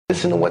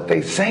Listen to what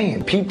they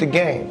saying. Peep the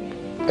game.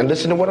 And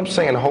listen to what I'm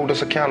saying and hold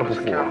us accountable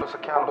for it.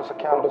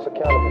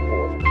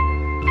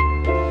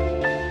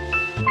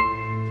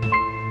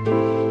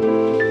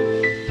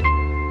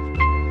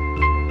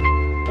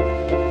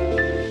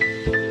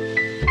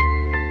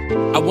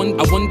 I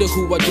wonder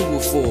who I do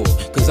it for,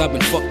 cause I've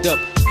been fucked up.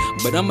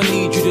 But I'ma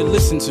need you to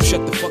listen, so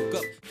shut the fuck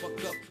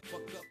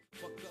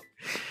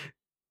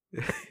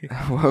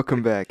up.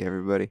 Welcome back,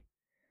 everybody.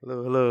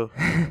 Hello.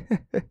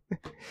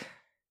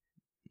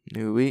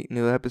 New week,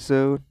 new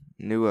episode,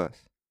 new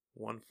us.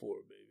 1-4,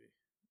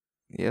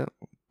 baby. Yep,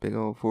 big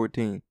old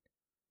 14.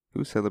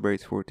 Who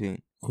celebrates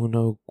 14?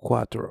 Uno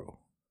cuatro.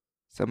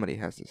 Somebody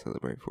has to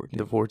celebrate 14.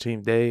 The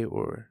 14th day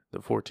or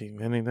the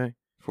 14th anything?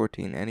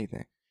 14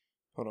 anything.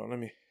 Hold on, let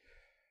me.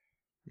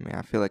 I mean,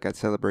 I feel like I'd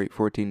celebrate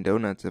 14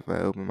 donuts if I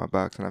opened my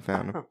box and I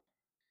found them.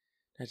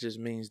 That just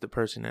means the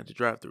person at the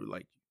drive-thru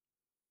liked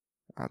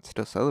you. I'd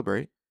still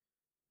celebrate.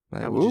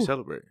 Like, How would you woo.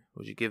 celebrate?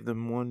 Would you give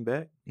them one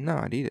back? No,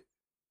 I'd eat it.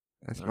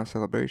 That's my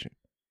celebration.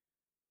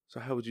 So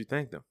how would you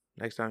thank them?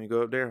 Next time you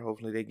go up there,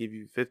 hopefully they give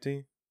you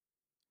 15?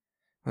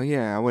 Well,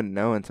 yeah, I wouldn't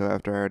know until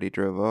after I already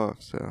drove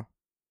off, so.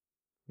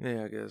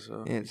 Yeah, I guess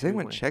so. Yeah, does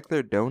anyone check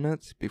their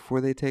donuts before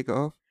they take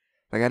off?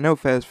 Like, I know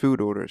fast food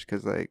orders,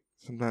 because, like,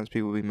 sometimes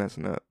people be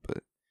messing up,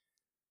 but.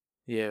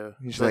 Yeah.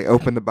 You just, like,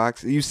 open the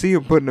box. You see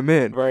them putting them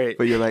in. Right.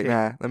 But you're like,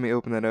 nah, let me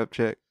open that up,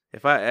 check.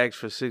 If I ask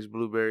for 6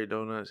 blueberry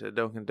donuts at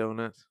Dunkin'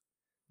 Donuts,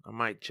 I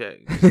might check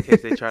just in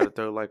case they try to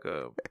throw like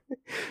a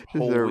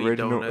whole wheat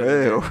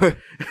donut.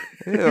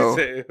 Ew.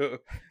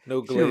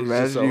 No Can you glaze.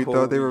 Just imagine a you whole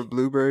thought they were wheat.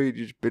 blueberry? You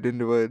just bit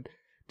into a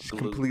just Gluten-free.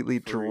 completely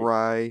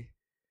dry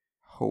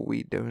whole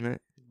wheat donut.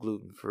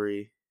 Gluten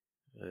free.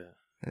 Yeah.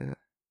 Yeah.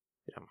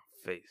 Get out my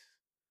face.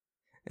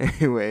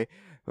 Anyway,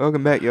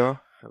 welcome back, y'all.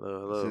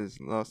 Hello. This is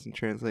Lost in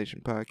Translation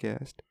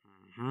podcast.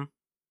 Mm-hmm.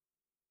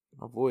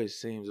 My voice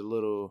seems a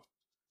little.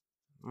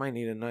 Might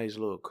need a nice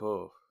little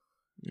cough.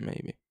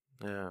 Maybe.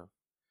 Yeah.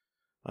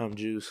 I'm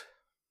Juice.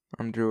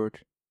 I'm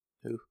George.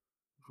 Who?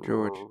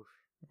 George.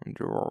 I'm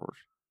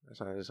George. That's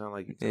how it sound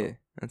like you talk. Yeah,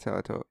 that's how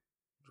I talk.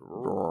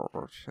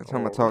 George. That's how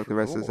I'm gonna talk the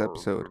rest of this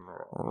episode.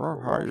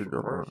 How you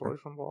doing?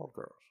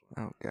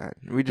 Oh God,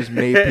 we just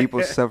made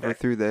people suffer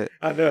through that.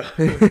 I know.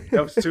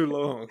 That was too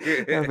long.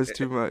 That was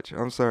too much.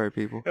 I'm sorry,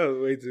 people. That was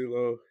way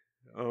too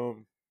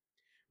long.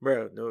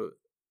 Bro, no.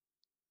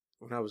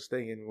 When I was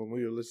thinking, when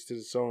we were listening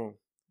to the song,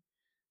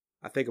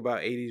 I think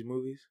about 80s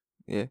movies.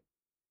 Yeah.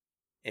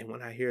 And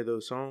when I hear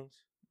those songs,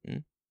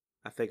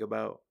 I think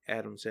about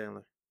Adam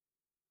Sandler.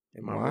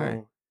 Am I Why?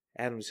 wrong?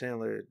 Adam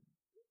Sandler,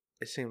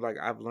 it seems like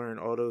I've learned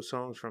all those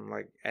songs from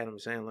like Adam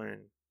Sandler,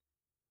 and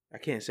I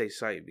can't say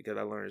Sight because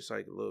I learned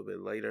Sight a little bit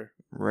later.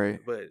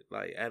 Right. But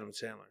like Adam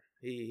Sandler,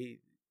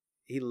 he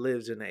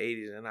lives in the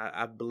 80s, and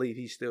I believe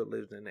he still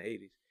lives in the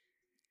 80s.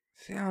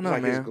 See, I don't It's know,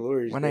 like his man.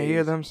 glorious When I hear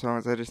days. them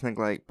songs, I just think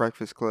like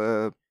Breakfast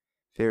Club,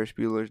 Ferris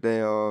Bueller's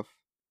Day Off,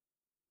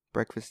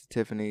 Breakfast at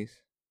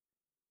Tiffany's,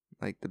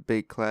 like the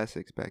big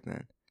classics back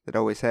then. That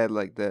always had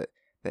like that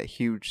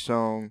huge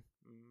song,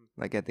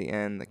 like at the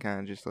end, that kind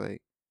of just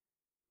like,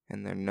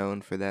 and they're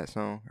known for that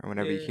song. Or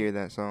whenever you Yeah. hear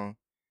that song,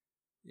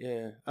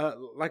 Yeah.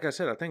 Like I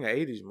said, I think of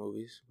 80s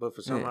movies, but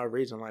for some odd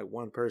reason, like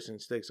one person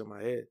sticks in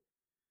my head.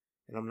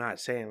 And I'm not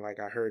saying like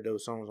I heard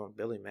those songs on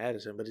Billy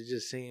Madison, but it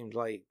just seems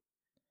like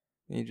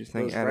you just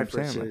think those Adam Sandler.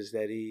 references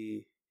that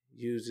he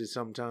uses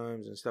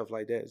sometimes and stuff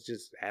like that. It's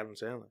just Adam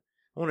Sandler.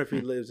 I wonder if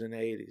he lives in the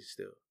 80s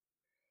still.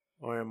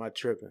 Or am I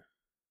tripping?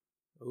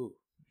 Ooh.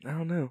 I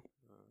don't know.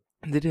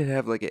 They did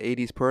have like an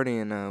 80s party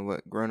in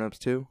Grown Ups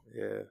 2.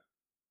 Yeah.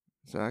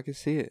 So I could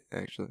see it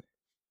actually.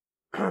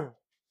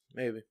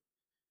 Maybe.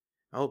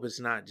 I hope it's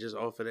not just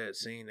off of that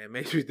scene that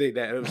makes me think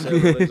that Adam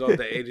Sandler lives off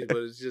the 80s, but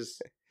it's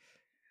just,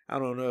 I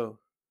don't know.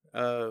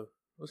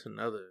 What's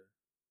another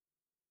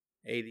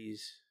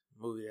 80s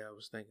movie that I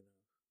was thinking of?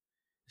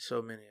 There's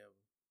so many of them.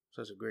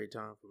 Such a great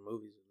time for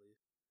movies, at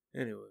least.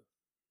 Anyway.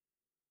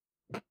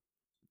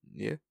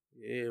 Yeah.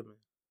 Yeah, man.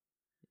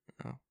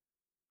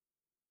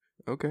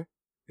 Okay.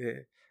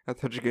 Yeah. I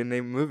thought you were gonna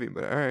name a movie,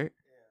 but all right.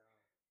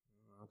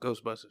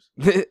 Ghostbusters.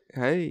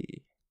 Hey.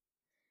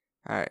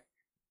 All right.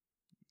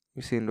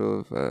 We seem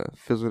to have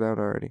fizzled out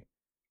already.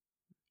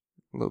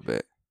 A little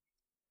bit.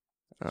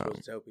 Supposed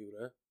to tell people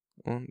that.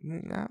 Well,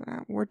 nah,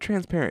 we're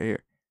transparent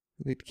here.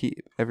 We need to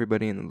keep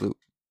everybody in the loop.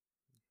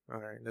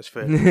 All right, that's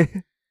fair.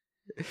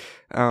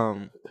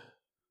 So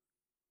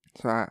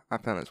I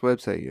found this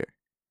website here,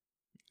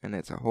 and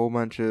it's a whole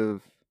bunch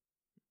of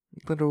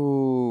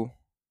little,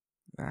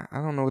 I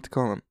don't know what to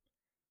call them,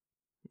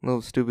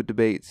 little stupid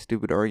debates,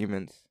 stupid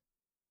arguments,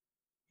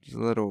 just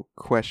little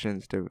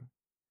questions to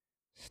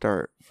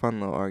start fun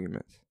little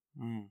arguments.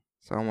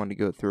 So I wanted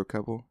to go through a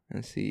couple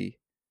and see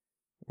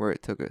where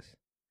it took us.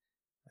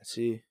 I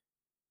see.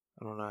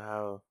 I don't know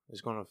how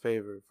it's going to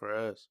favor for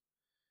us.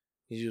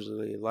 It's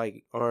usually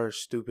like our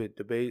stupid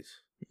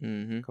debates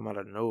come out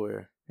of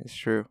nowhere. It's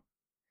true.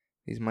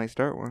 These might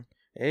start one.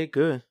 Hey,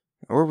 good.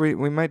 Or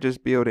we might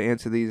just be able to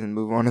answer these and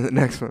move on to the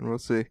next one. We'll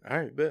see. All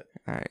right, bet.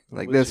 All right.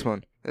 Like We'll this see.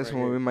 one. This Right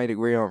one here. we might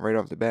agree on right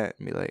off the bat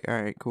and be like,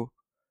 all right, cool.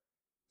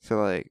 So,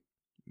 like,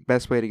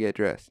 best way to get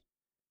dressed.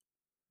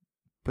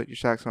 Put your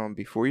socks on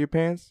before your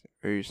pants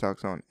or your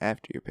socks on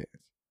after your pants?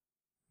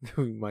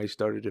 We might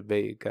start a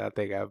debate, 'cause I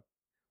think I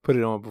put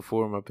it on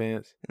before my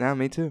pants. Nah,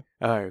 me too.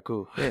 All right,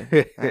 cool.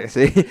 Yeah.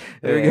 See?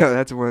 There we Yeah. go.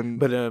 That's one.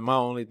 But my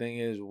only thing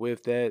is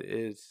with that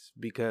is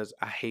because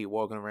I hate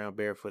walking around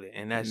barefooted,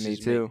 and that's me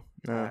just too.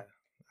 No.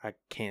 I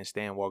can't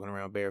stand walking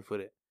around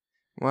barefooted.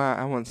 Well,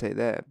 I wouldn't say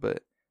that,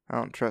 but I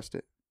don't trust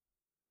it.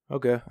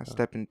 Okay. I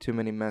step in too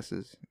many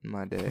messes in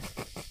my day.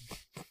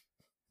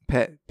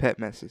 Pet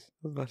messes.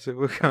 I was about to say,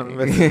 what kind of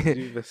message did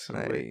you mess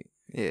with? Like,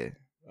 yeah.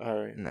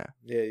 All right. No.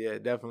 Yeah,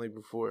 definitely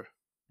before.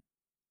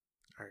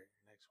 All right,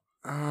 next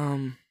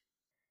one.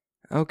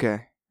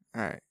 Okay.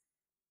 All right.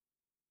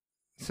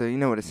 So you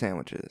know what a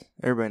sandwich is.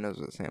 Everybody knows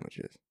what a sandwich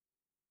is,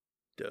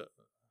 Duh.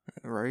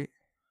 right?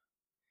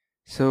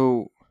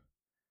 So,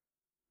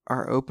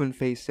 are open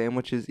face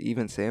sandwiches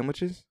even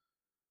sandwiches?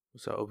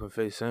 What's an open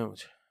face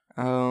sandwich?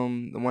 The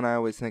one I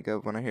always think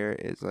of when I hear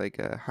it is like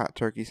a hot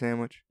turkey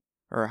sandwich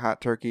or a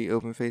hot turkey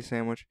open face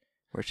sandwich,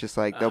 where it's just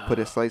like they'll put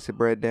a slice of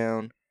bread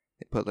down,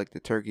 they put like the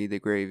turkey, the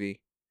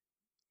gravy.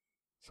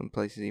 Some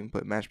places even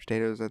put mashed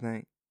potatoes, I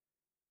think.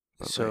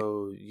 But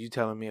So you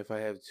telling me if I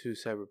have two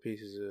separate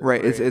pieces of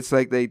right, bread? it's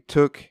like they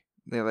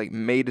like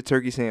made a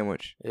turkey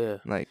sandwich, Yeah,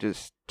 like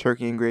just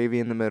turkey and gravy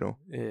in the middle,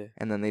 yeah.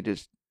 and then they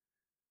just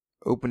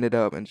opened it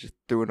up and just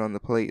threw it on the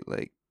plate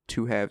like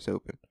two halves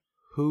open.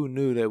 Who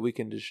knew that we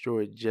can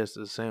destroy just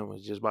a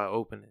sandwich just by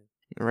opening?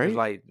 Right? It's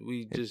like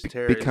we just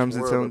tear becomes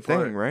its world own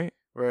apart. thing, right?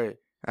 Right.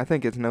 I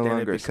think it's no Then it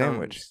longer a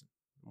sandwich. becomes-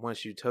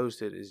 Once you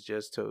toast it, it's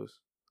just toast.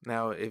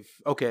 Now,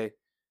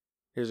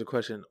 here's a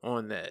question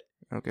on that.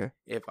 Okay.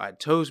 If I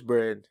toast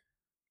bread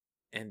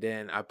and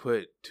then I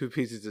put two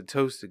pieces of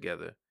toast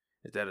together,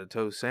 is that a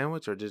toast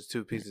sandwich or just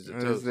two pieces of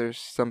Is toast? there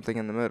something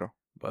in the middle?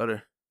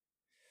 Butter,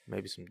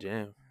 maybe some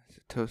jam. It's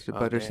a toasted Oh,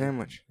 butter damn.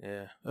 sandwich.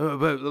 Yeah,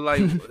 but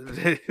like,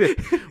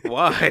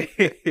 why?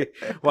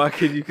 Why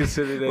can you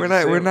consider that? We're a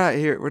not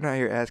sandwich? we're not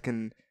here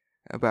asking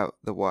about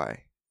the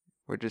why.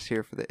 We're just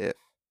here for the if.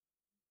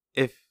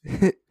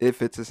 If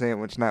If it's a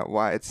sandwich, not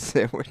why it's a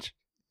sandwich.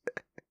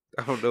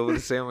 I don't know what a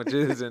sandwich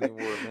is anymore,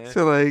 man.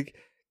 So like,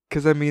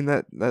 cause I mean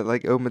that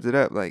like opens it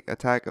up like a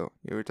taco.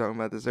 You were talking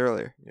about this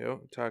earlier.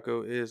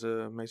 Taco is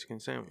a Mexican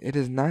sandwich. It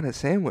is not a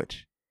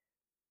sandwich.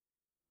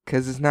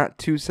 Cause it's not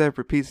two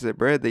separate pieces of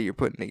bread that you're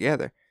putting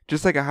together.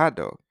 Just like a hot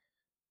dog.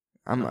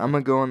 I'm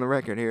gonna go on the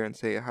record here and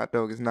say a hot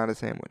dog is not a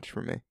sandwich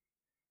for me.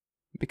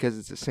 Because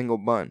it's a single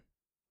bun.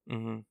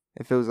 Mm-hmm.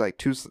 If it was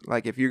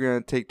like if you're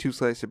gonna take two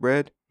slices of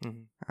bread,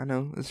 Mm-hmm. I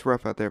know it's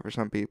rough out there for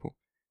some people.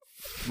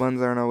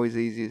 Buns aren't always the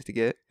easiest to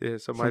get. Yeah,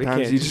 somebody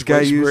Sometimes can't you just gotta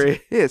waste use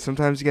bread. yeah.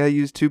 Sometimes you gotta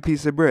use two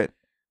pieces of bread.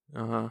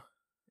 Uh-huh.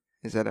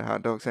 Is that a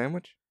hot dog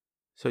sandwich?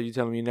 So you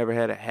telling me you never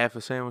had a half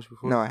a sandwich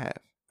before? No, I have.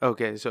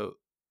 Okay, so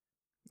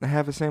I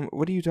have a sandwich.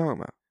 What are you talking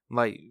about?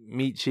 like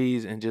meat,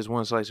 cheese, and just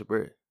one slice of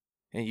bread,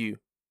 and you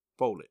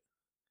fold it.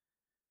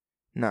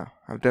 No,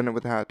 I've done it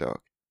with a hot dog.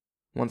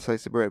 One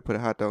slice of bread, put a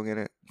hot dog in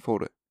it,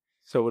 fold it.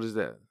 So what is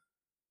that?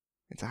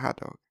 It's a hot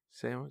dog.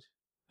 Sandwich?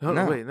 Oh,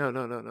 No. wait,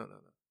 no.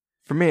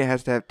 For me, it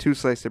has to have two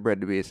slices of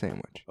bread to be a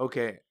sandwich.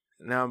 Okay,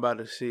 now I'm about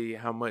to see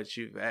how much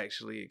you've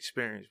actually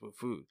experienced with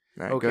food.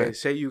 All right, go Okay, ahead.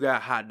 say you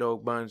got hot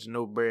dog buns,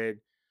 no bread,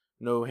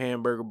 no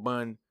hamburger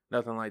bun,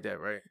 nothing like that,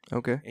 right?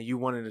 Okay. And you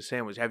wanted a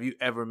sandwich. Have you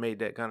ever made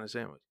that kind of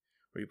sandwich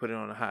where you put it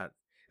on a hot?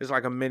 It's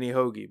like a mini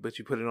hoagie, but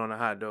you put it on a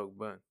hot dog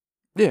bun.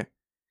 Yeah,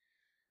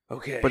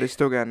 Okay. but it's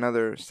still got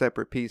another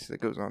separate piece that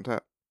goes on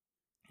top.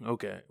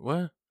 okay.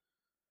 What?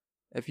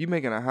 If you're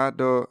making a hot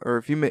dog, or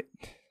if you make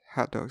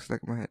hot dog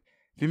stuck in my head.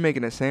 If you're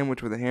making a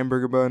sandwich with a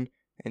hamburger bun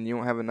and you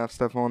don't have enough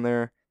stuff on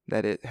there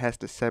that it has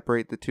to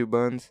separate the two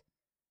buns,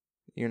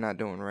 you're not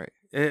doing right.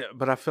 Yeah,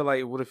 but I feel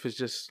like what if it's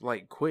just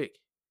like quick?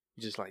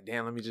 You're just like,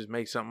 damn, let me just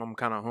make something. I'm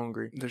kind of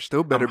hungry. There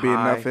still better I'm be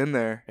enough high. in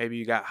there. Maybe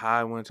you got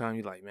high one time.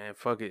 You're like, man,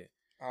 fuck it.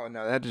 Oh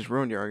no, that just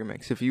ruined your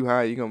argument. 'Cause if you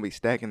high, you're gonna be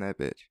stacking that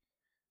bitch.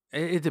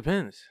 It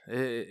depends.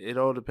 It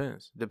all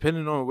depends.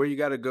 Depending on where you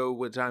got to go,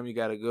 what time you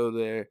got to go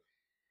there,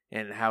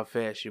 and how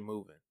fast you're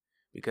moving.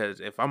 Because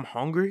if I'm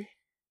hungry,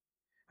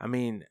 I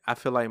mean, I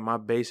feel like my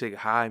basic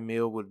high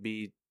meal would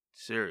be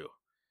cereal.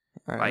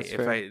 All Like right, if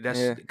I fair. that's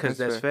Yeah, because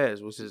that's fair.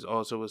 fast, which is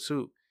also a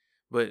soup.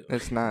 But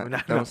It's not. No,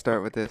 Don't no.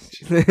 start with this.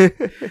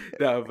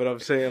 No, but I'm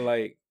saying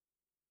like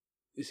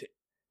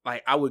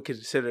I would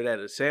consider that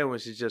a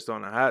sandwich. Is just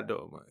on a hot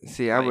dog. Man.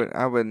 See, Like,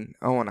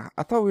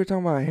 I thought we were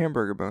talking about a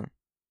hamburger bun.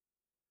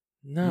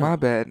 No, My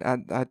bad.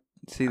 I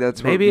see.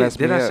 That's maybe what messed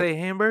did me I up. say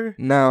hamburger?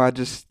 No, I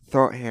just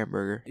thought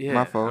hamburger. Yeah,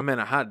 My fault. I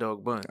meant a hot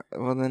dog bun.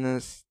 Well, then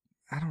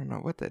I don't know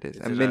what that is.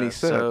 Is A it mini a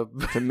sub.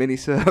 sub? It's a mini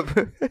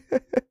sub.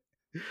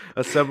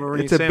 A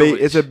submarine it's a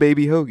sandwich. it's a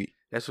baby hoagie.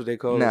 That's what they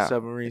call No. a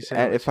submarine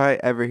sandwich. If I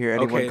ever hear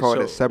anyone Okay, call it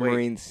so, a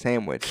submarine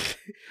sandwich,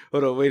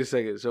 Hold on, wait a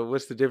second. So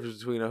what's the difference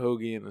between a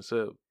hoagie and a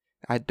sub?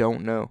 I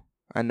don't know.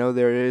 I know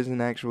there is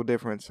an actual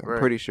difference. I'm Right.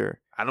 pretty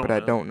sure, I don't but know. I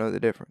don't know the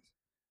difference.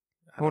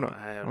 Hold don't- on,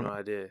 I have hold no on.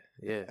 idea.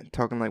 Yeah. I'm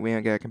talking like we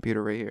ain't got a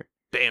computer right here.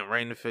 Bam,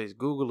 right in the face.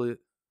 Google it.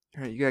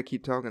 All right, you gotta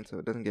keep talking so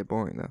it doesn't get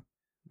boring though.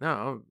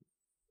 No,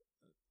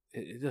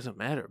 It doesn't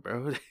matter,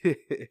 bro. What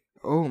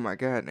Oh my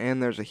god!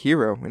 And there's a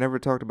hero. We never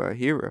talked about a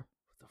hero.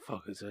 the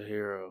fuck is a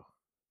hero?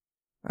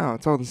 Oh,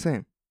 it's all the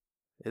same.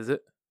 Is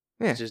it?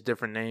 Yeah. It's just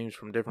different names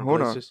from different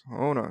Hold places.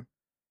 Hold on.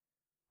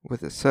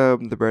 With a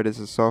sub, the bread is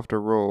a softer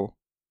roll,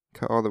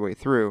 cut all the way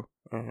through,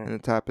 and the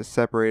top is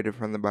separated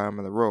from the bottom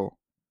of the roll.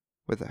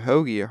 With a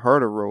hoagie, a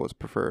harder roll is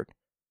preferred,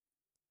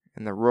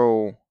 and the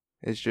roll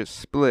is just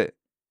split,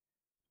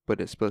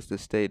 but it's supposed to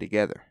stay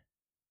together.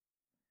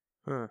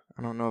 Huh.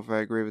 I don't know if I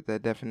agree with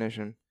that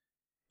definition.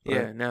 but-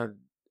 Yeah. Now,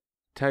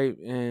 type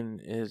in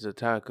is a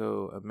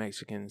taco a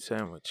Mexican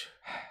sandwich?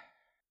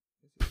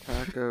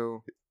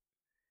 Taco.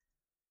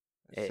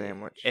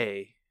 Sandwich.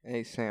 A.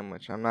 A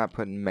sandwich. I'm not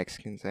putting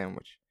Mexican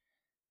sandwich.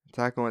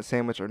 Taco and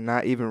sandwich are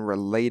not even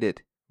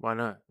related. Why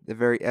not? The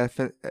very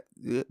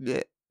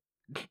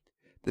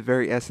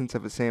essence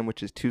of a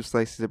sandwich is 2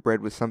 slices of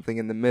bread with something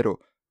in the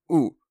middle.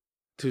 Ooh,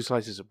 2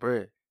 slices of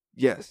bread.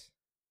 yes.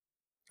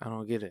 I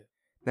don't get it.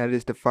 That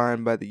is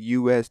defined by the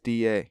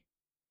USDA.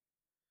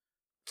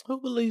 Who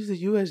believes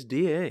the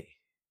USDA?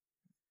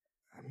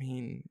 I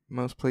mean,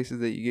 most places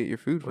that you get your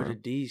food Where the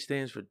from. D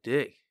stands for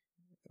dick.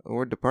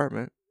 Or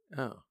department.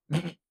 Oh.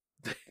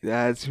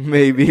 That's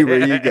maybe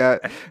where you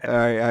got...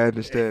 Alright, I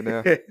understand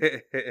now. You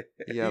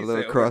got a He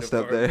little said, crossed "Or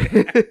up there.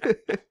 department."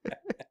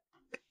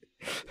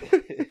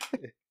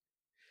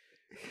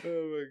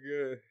 Oh my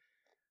god.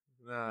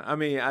 Nah, I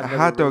mean, A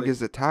hot dog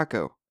is a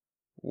taco.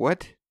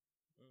 What?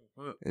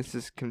 This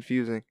is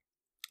confusing.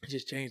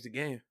 just changed the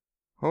game.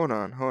 Hold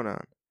on.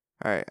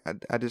 Alright,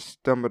 I just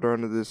stumbled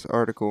onto this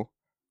article.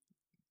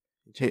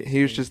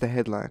 Here's just the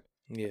headline.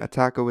 Yeah. A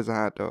taco is a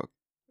hot dog.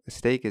 A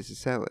steak is a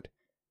salad.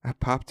 A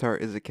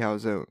Pop-Tart is a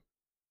calzone.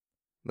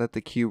 Let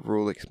the cube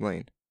rule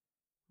explain.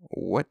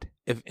 What?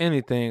 If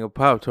anything, a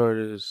Pop-Tart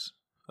is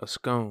a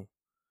scone.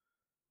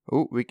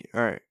 Oh,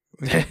 alright.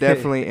 We can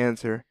definitely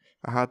answer.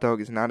 A hot dog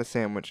is not a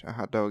sandwich. A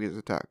hot dog is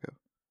a taco.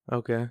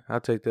 Okay,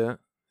 I'll take that.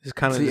 It's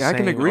kind of See, the I same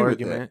can agree with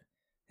that. argument.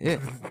 Yeah,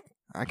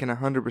 I can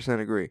 100%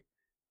 agree.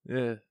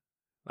 Yeah.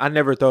 I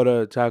never thought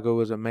a taco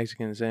was a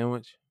Mexican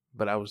sandwich,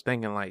 but I was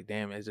thinking like,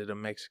 damn, is it a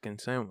Mexican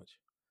sandwich?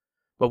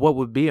 But what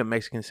would be a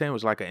Mexican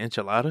sandwich? Like an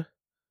enchilada?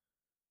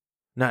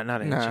 Not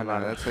an enchilada. Nah,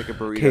 that's like a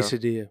burrito.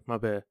 Quesadilla. My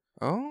bad.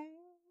 Oh,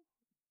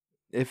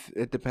 if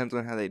it depends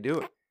on how they do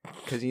it,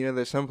 because you know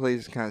there's some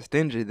places kind of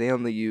stingy. They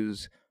only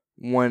use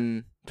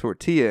one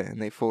tortilla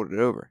and they fold it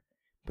over.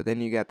 But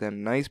then you got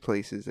them nice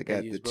places that They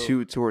got use the both.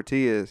 2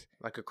 tortillas.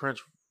 Like a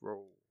crunch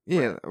roll. Yeah,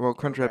 wrap, well, or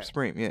Crunchwrap wrap.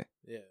 Supreme, yeah.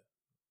 Yeah.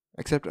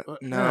 Except no,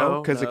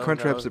 no, because the no,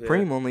 Crunchwrap no,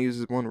 Supreme only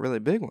uses one really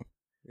big one.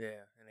 Yeah,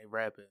 and they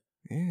wrap it.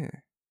 Yeah.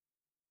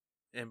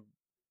 And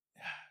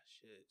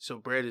shit. So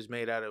bread is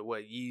made out of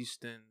what?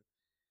 Yeast and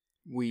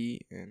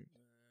Wheat and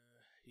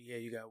yeah,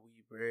 you got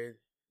wheat bread.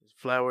 It's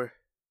flour.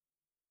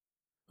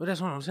 But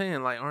that's what I'm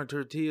saying. Like, aren't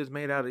tortillas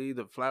made out of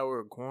either flour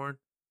or corn?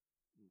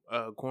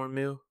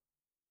 Cornmeal?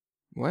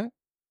 what?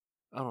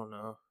 I don't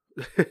know.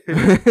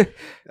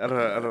 I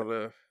don't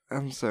know.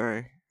 I'm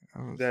sorry.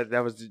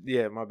 That was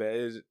yeah, my bad.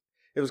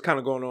 It was kind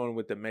of going on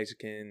with the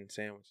Mexican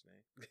sandwich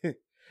thing.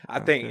 I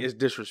think Okay. it's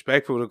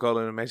disrespectful to call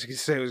it a Mexican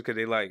sandwich because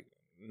they like,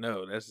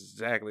 no,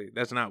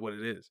 that's not what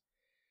it is.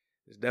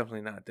 It's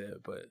definitely not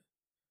that. But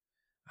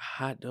a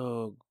hot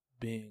dog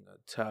being a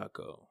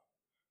taco,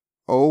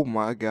 Oh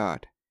my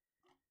God.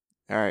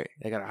 All right.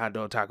 they got a hot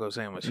dog taco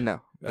sandwich.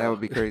 No, that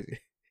would be Oh. crazy.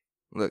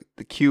 Look,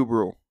 the cube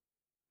rule.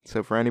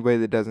 So for anybody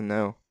that doesn't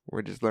know,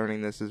 we're just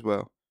learning this as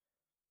well.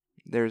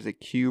 There's a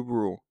cube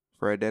rule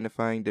for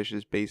identifying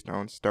dishes based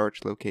on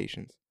starch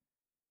locations.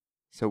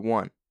 So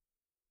 1,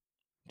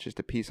 just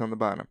a piece on the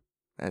bottom.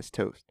 That's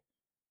toast.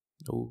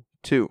 Ooh.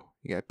 2,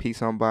 you got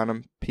piece on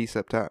bottom, piece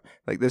up top.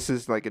 Like this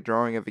is like a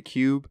drawing of a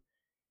cube,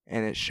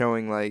 and it's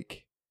showing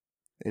like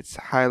it's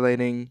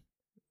highlighting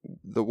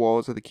the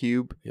walls of the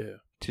cube Yeah.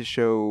 to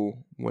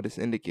show what it's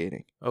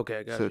indicating. Okay,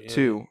 I got So you. Yeah,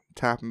 2,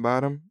 top and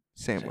bottom,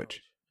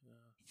 sandwich. Yeah.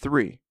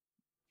 3,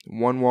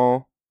 one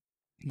wall,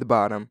 the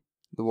bottom,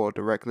 the wall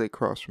directly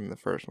across from the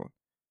first one.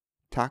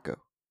 Taco.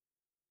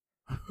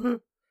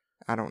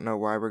 I don't know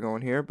why we're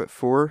going here, but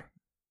 4,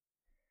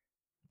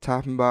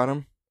 top and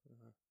bottom,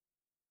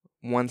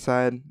 one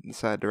side, the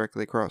side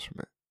directly across from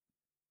it.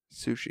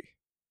 Sushi.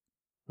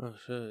 Oh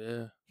shit,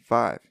 yeah.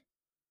 5,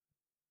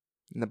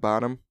 in the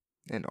bottom,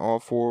 and all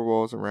 4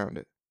 walls around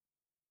it,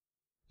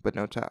 but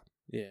no top.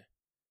 Yeah.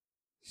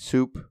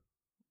 Soup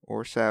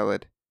or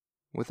salad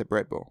with a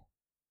bread bowl.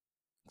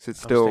 'Cause it's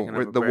I was still thinking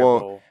of a the bread wall.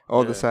 bowl.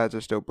 All Yeah. the sides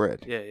are still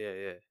bread. Yeah, yeah,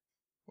 yeah.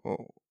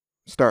 Well,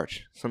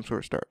 starch, some sort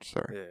of starch.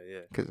 Sorry, Yeah,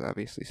 yeah. because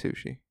obviously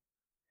sushi.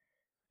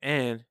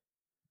 And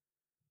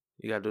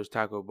you got those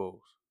taco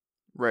bowls.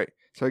 Right.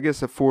 So I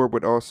guess a 4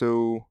 would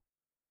also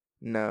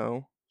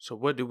no. So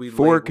what do we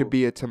 4 label? could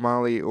be a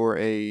tamale or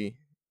a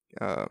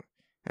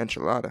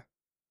enchilada.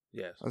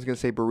 Yes. I was gonna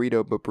say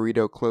burrito, but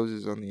burrito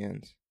closes on the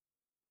ends.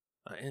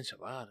 An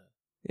enchilada.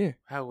 Yeah.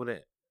 How would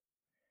it?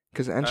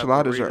 Because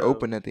enchiladas are burrito.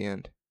 open at the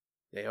end.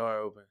 They are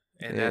open.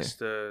 And Yeah. that's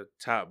the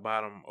top,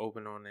 bottom,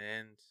 open on the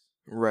ends.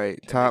 Right.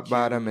 the Top,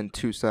 bottom, cube. and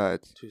 2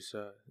 sides. 2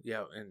 sides.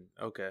 Yeah, and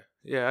okay.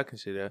 Yeah, I can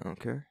see that.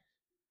 Okay.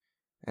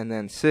 And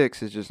then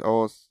 6 is just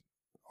all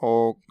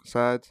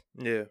sides.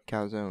 Yeah.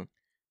 Calzone.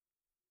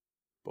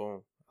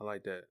 Boom. I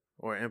like that.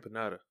 Or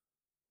empanada.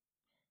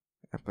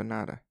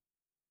 Empanada.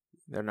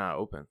 They're not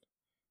open.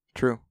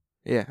 True.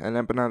 Yeah, an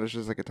empanada is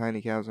just like a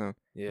tiny calzone. I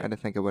Yeah. had to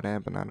think of what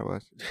an empanada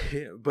was.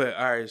 But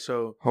all right,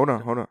 so Hold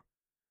on. no.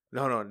 The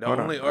Hold on.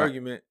 only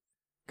argument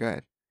Go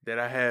ahead. that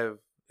I have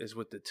is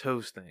with the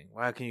toast thing.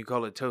 Why can you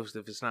call it toast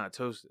if it's not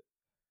toasted?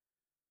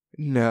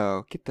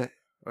 No, get that.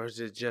 Or is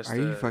it just Are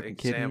you an fucking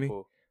kidding me?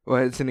 example?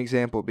 Well, it's an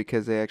example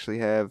because they actually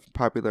have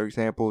popular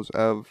examples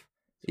of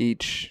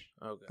each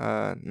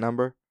Okay.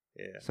 number.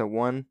 Yeah. So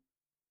 1,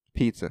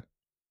 pizza.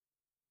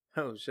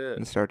 Oh shit.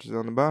 And the starch is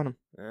on the bottom.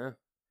 Yeah.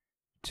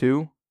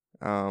 2,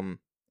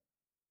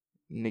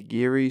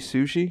 nigiri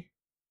sushi.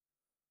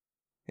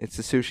 It's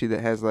the sushi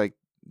that has like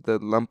the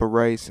lump of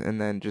rice and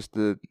then just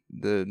the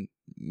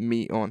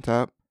meat on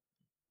top,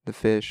 the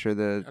fish or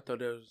the. I thought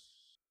that was.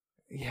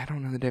 Yeah, I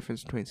don't know the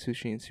difference between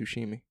sushi and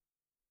sushimi,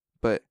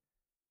 but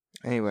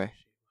anyway,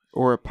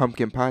 or a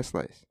pumpkin pie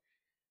slice,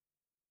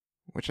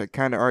 which I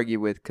kind of argue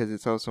with because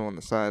it's also on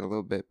the side a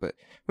little bit, but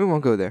we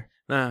won't go there.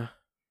 Nah.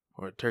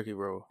 Or a turkey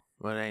roll.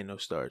 Well, there ain't no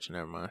starch.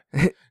 Never mind.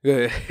 Now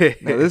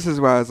this is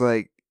why I was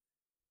like,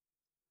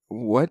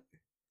 what?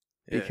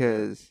 Yeah.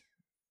 Because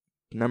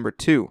number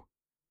 2,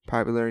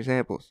 popular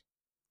examples,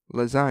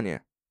 lasagna.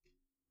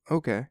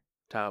 Okay.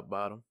 Top,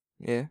 bottom.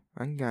 Yeah,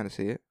 I can kind of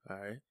see it. All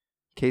right.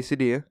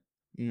 Quesadilla,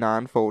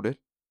 non-folded,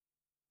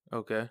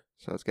 Okay.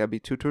 so it's got to be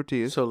 2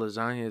 tortillas. So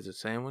lasagna is a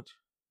sandwich?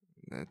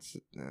 That's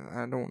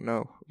I don't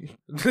know,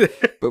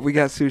 but we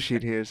got sushi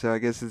in here, so I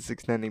guess it's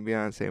extending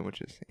beyond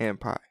sandwiches and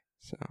pie,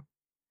 so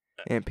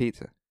and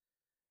pizza.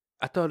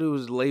 I thought it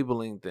was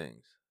labeling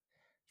things.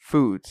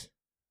 Foods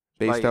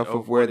based Like, off of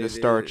of where what the it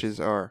starches is.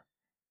 are.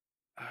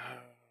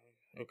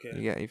 Okay.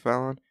 You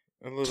following?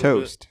 A little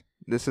Toast.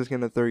 This is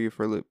gonna throw you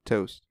for a loop.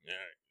 Toast. Bit. All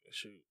right.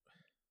 Shoot.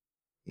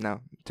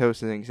 No,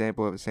 toast is an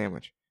example of a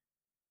sandwich.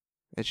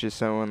 It's just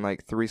sewing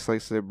like 3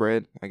 slices of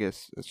bread, I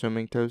guess,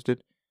 assuming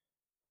toasted.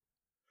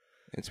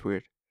 It's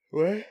weird.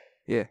 What?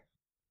 Yeah.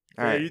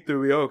 All Yeah, right. you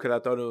threw me off because I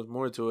thought there was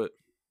more to it.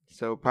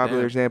 So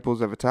popular Damn.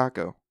 examples of a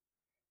taco.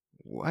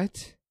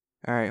 What?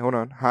 All right, hold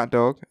on. Hot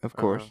dog, of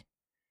course.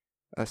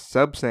 A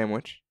sub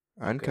sandwich,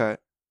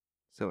 uncut,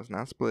 so it's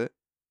not split.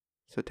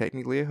 So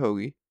technically a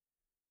hoagie,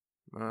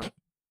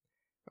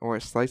 or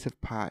a slice of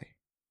pie,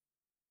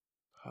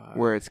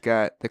 where it's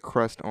got the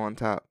crust on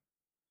top.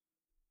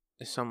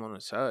 It's some on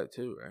the side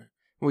too, right?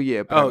 Well,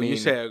 yeah, but I mean, you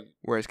said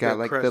where it's got the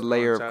like the crust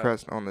layer on of top.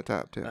 crust on the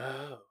top too,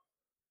 Oh,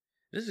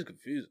 this is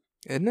confusing.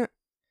 isn't it?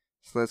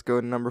 So let's go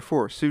to number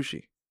 4,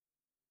 sushi.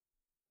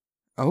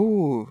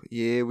 Oh,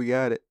 yeah, we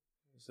got it.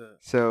 What's that?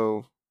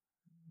 So,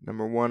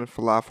 number 1,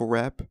 falafel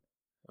wrap.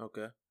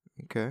 Okay.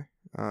 Okay.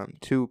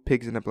 2,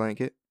 pigs in a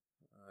blanket.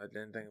 I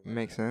didn't think about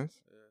Makes that.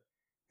 sense.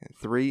 And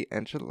 3,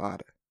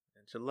 enchilada.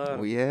 Enchilada.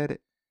 We had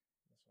it.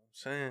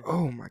 That's what I'm saying.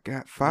 Oh my God, I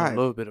know 5. a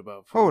little bit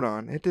about food. Hold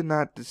on, it did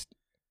not.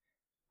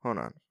 Hold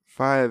on.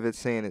 5, it's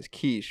saying is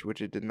quiche, which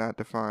it did not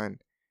define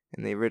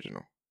in the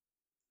original.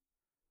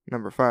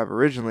 Number 5,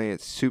 originally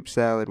it's soup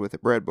salad with a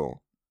bread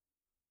bowl.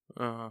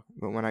 But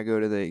when I go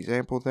to the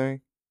example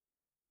thing,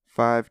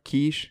 5,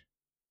 quiche.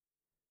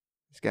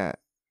 It's got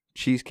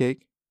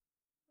cheesecake,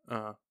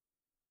 a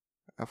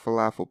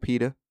falafel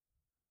pita.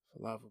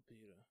 Falafel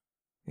pita.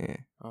 Yeah,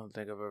 I don't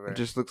think I've ever. it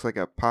just looks like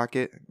a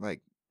pocket,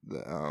 like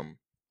the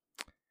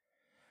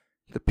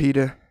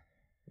pita.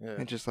 Yeah.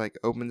 It just like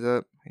opens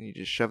up and you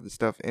just shove the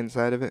stuff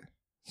inside of it.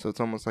 So it's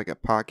almost like a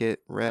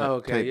pocket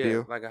wrap type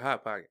deal. Like a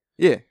hot pocket.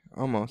 Yeah,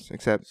 almost,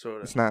 except Sort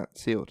of. it's not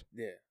sealed.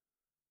 Yeah.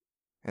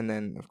 And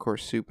then, of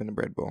course, soup in a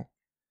bread bowl.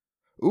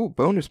 Ooh,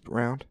 bonus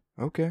round.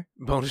 Okay.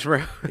 Bonus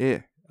round.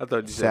 Yeah. I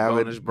thought you Salad.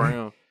 said bonus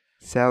brown.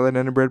 Salad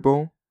and a bread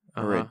bowl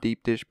or a Uh-huh.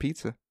 deep dish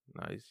pizza.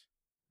 Nice.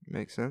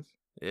 Makes sense.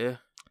 Yeah.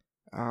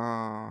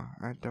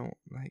 I don't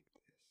like.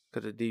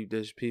 Because a deep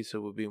dish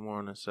pizza would be more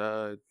on the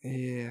side.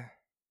 Yeah.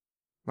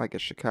 Like a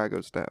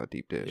Chicago style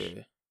deep dish.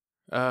 Yeah.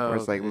 Oh, Where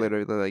it's like okay.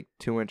 literally like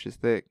 2 inches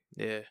thick.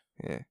 Yeah.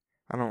 Yeah.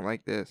 I don't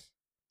like this.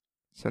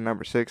 So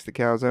number 6, the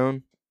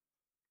calzone.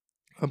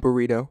 A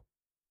burrito.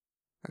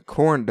 A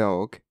corn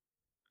dog.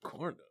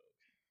 Corn dog.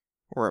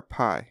 Or a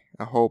pie.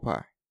 A whole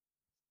pie.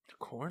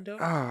 Corn dog?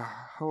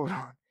 Hold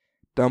on.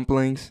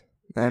 Dumplings.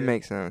 That Yeah.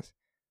 makes sense.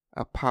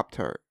 A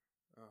Pop-Tart.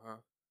 Uh-huh.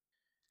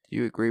 Do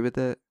you agree with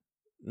that?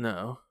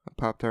 No. A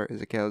Pop-Tart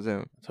is a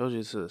calzone. I told you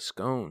it's a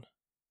scone.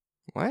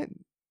 What?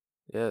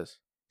 Yes.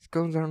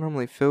 Scones aren't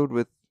normally filled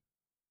with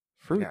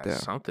fruit, Got though.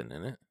 something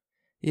in it.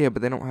 Yeah,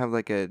 but they don't have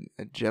like a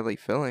jelly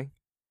filling.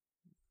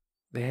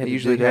 They They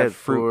usually have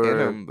fruit in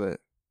them,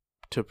 but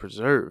to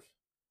preserve.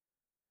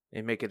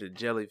 They make it a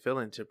jelly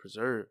filling to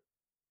preserve.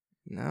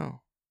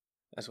 no.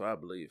 That's what I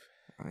believe.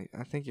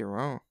 I think you're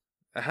wrong.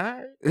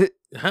 Hi. All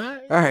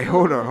Hi. right,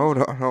 hold on.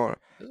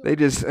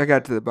 I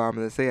got to the bottom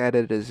of this. They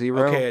added a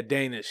 0. Okay, a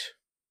Danish.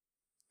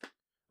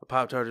 A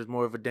Pop-Tart is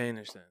more of a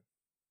Danish then.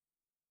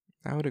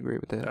 I would agree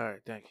with that. All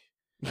right, thank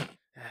you.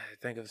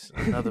 Think of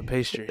another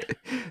pastry.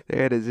 They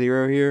had a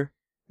 0 here.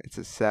 It's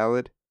a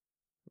salad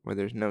where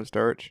there's no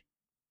starch.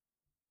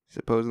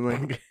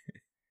 supposedly.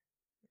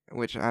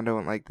 Which I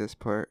don't like this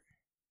part.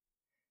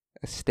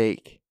 A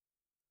steak.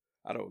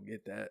 I don't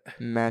get that.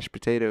 Mashed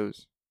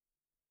potatoes.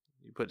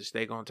 You put the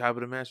steak on top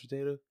of the mashed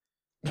potato?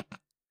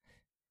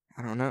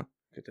 I don't know.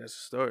 Get that's a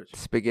starch.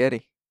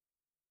 Spaghetti.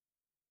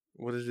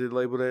 What is it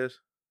labeled as?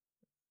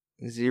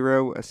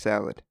 0, a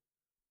salad.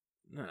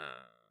 Nah.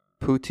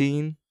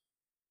 Poutine.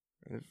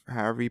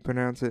 However you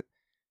pronounce it.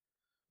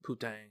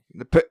 Poutine.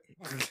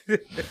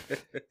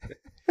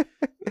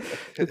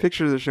 The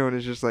picture they're showing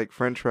is just like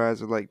French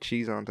fries with like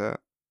cheese on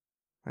top.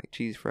 Like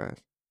cheese fries.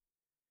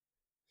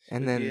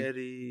 And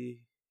spaghetti.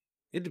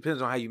 It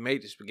depends on how you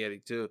make the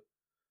spaghetti too.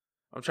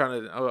 I'm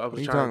trying to. I was What are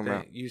you trying talking to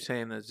think. about? You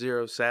saying a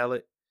 0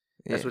 salad?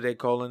 That's yeah. what they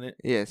calling it.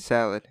 Yeah,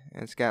 salad.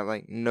 And it's got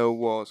like no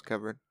walls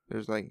covered.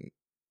 There's like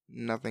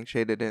nothing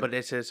shaded in. But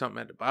they said something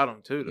at the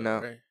bottom too, though, No.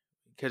 right?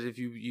 Because if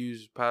you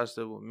use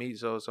pasta with meat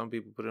sauce, some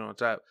people put it on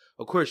top.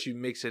 Of course, you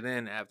mix it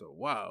in after a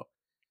while.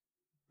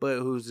 But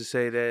who's to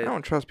say I that?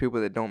 don't trust people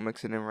that don't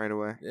mix it in right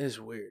away. It's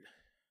weird.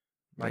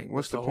 Like, Like,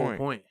 what's the whole point?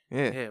 point?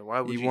 Yeah.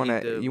 Why would you want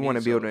eat the to you want to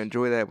meat be able to sauce?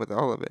 enjoy that with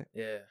all of it.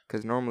 Yeah.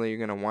 Because normally you're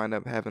gonna wind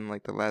up having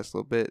like the last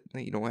little bit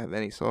that you don't have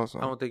any sauce I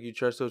on. don't think you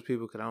trust those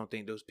people because I don't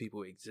think those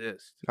people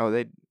exist.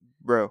 Oh,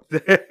 bro.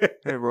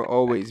 There will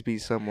always be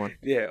someone.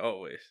 Yeah,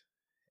 always.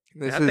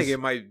 This I is think it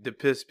might to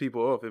piss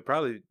people off. It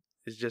probably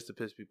is just to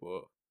piss people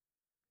off.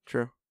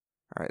 true.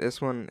 All right, this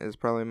one is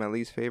probably my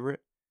least favorite.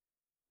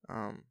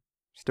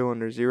 Still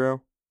under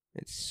 0.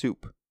 It's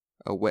soup,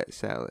 a wet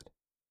salad.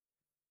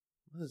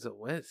 What is a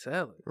wet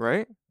salad?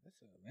 Right? That's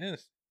so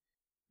nasty.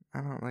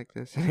 I don't like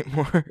this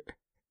anymore.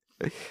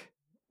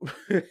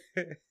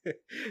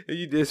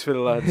 You did spend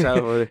a lot of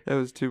time on it. That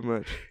was too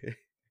much.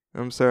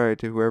 I'm sorry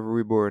to whoever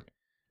we bored,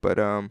 but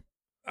I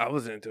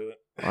was into it.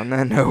 on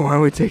that note, why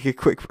don't we take a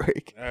quick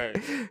break? All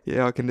right.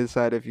 Y'all can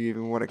decide if you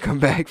even want to come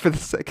back for the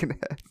second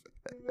half.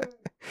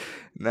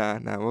 Nah,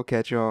 we'll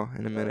catch y'all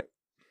in a minute.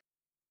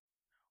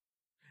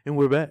 And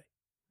we're back.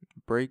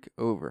 Break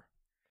over.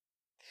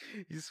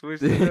 You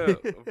switched it up.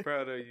 I'm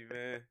proud of you,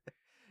 man.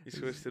 You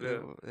switched it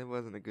up. It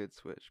wasn't a good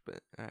switch, but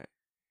all right,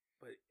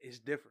 But it's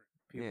different.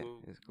 People,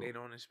 it's cool. they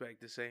don't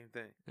expect the same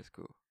thing. it's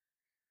cool.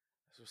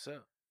 That's what's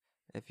up.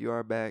 If you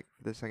are back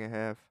for the second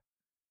half,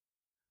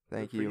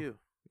 thank Good for you. you.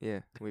 Yeah,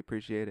 we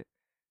appreciate it.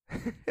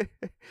 I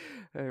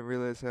didn't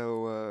realize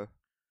how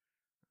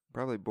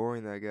probably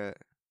boring that got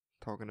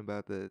talking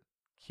about the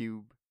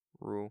cube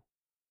rule.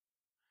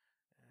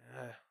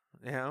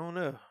 Yeah, I don't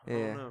know.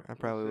 Yeah, know. I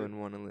probably wouldn't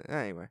want to.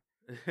 Anyway,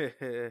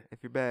 Yeah, if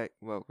you're back,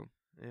 welcome.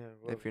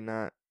 well, If you're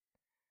not,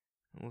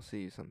 we'll see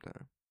you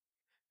sometime.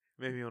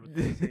 maybe on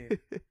the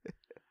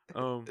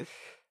 15th.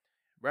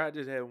 Brad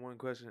just had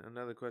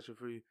another question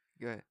for you.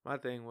 Go ahead. My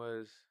thing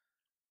was,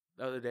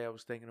 the other day I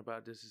was thinking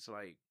about this. It's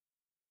like,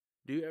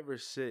 do you ever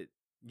sit,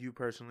 you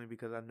personally,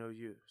 because I know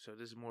you, so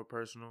this is more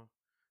personal,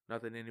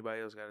 nothing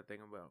anybody else got to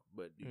think about,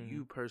 but do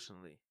you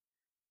personally,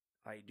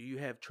 like, do you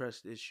have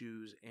trust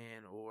issues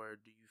or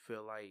do you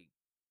feel like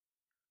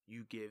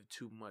you give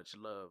too much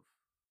love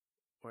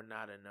or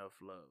not enough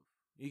love?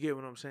 You get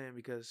what I'm saying?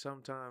 Because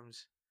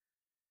sometimes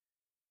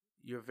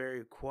you're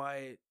very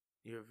quiet,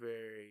 you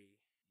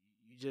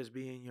just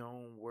be in your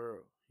own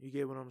world. You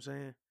get what I'm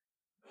saying?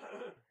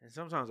 And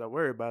sometimes I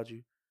worry about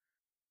you.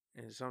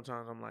 And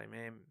sometimes I'm like,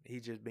 man, he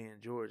just being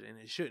George. And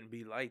it shouldn't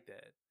be like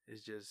that.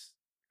 It's just,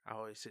 I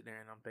always sit there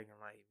and I'm thinking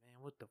like, man,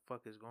 what the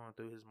fuck is going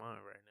through his mind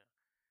right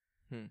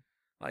now?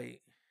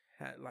 Like,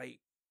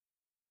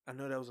 I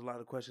know that was a lot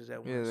of questions at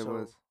once. Yeah, there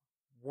was.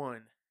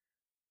 One,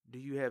 do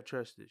you have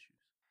trust issues?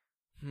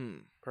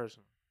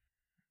 Personally?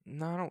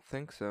 No, I don't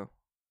think so.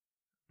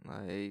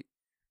 Like,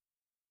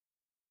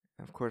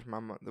 of course,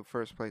 the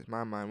first place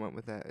my mind went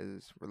with that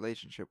is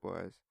relationship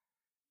wise,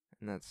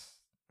 and that's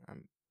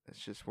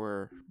just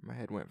where my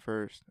head went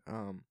first.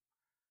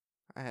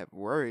 I have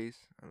worries,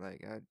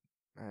 like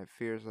I have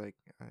fears, like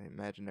I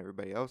imagine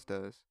everybody else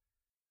does.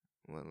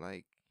 Well,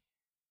 like,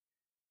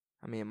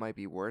 I mean, it might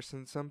be worse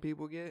than some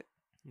people get.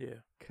 Yeah.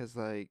 'Cause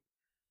like,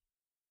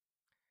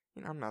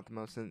 you know, I'm not the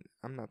most.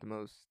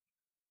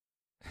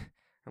 I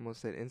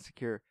almost said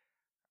insecure.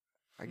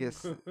 I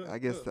guess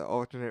the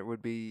alternate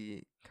would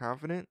be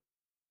confident.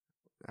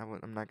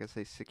 I'm not gonna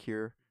say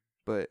secure,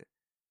 but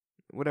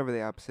whatever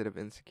the opposite of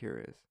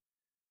insecure is.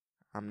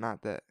 I'm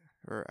not that,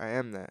 or I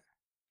am that.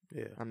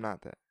 Yeah. I'm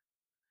not that.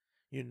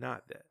 You're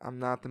not that. I'm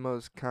not the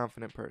most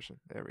confident person.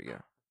 There we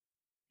go.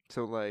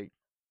 So like,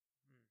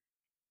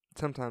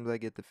 sometimes I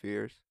get the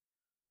fears,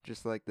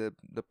 just like the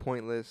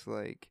pointless,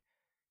 like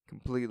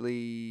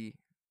completely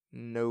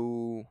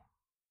no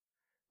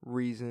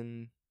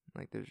reason,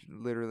 like there's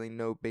literally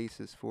no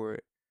basis for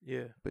it.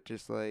 Yeah. But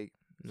just like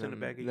It's in the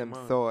back of your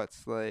mind.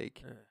 thoughts,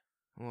 like, Yeah.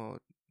 well,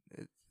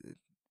 it's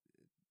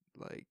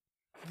like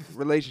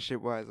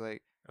relationship wise,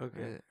 like,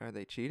 Okay. are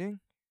they cheating?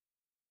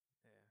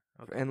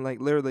 Yeah. Okay. And like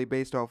literally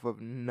based off of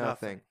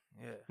nothing.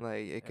 Yeah.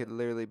 Like it could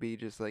literally be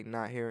just like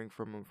not hearing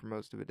from them for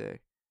most of the day.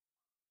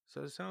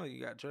 So it sounds like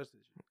you got trust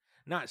issues.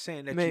 Not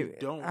saying that Maybe, you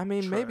don't. I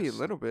mean, maybe a trust,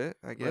 little bit,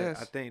 I but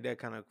guess. I think that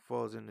kind of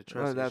falls into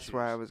trust. Well, that's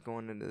why I issues. was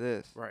going into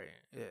this. Right.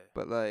 Yeah.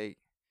 But like,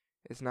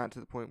 it's not to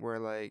the point where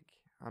like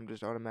I'm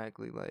just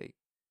automatically like,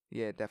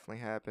 yeah, it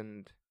definitely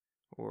happened,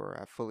 or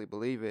I fully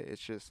believe it.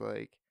 It's just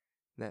like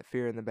that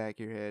fear in the back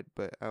of your head,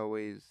 but I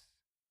always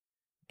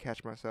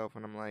catch myself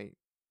and I'm like,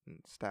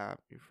 stop,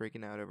 you're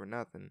freaking out over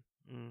nothing.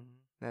 Mm-hmm.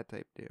 That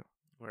type deal.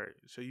 Right.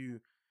 So you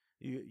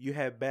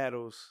have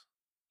battles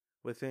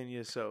within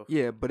yourself.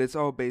 Yeah, but it's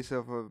all based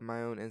off of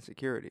my own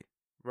insecurity.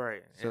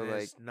 Right. So, and like-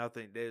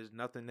 there's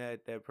nothing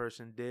that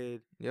person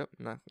did, Yep,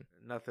 nothing.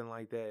 nothing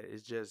like that.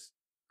 It's just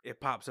it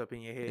pops up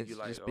in your head. It's You're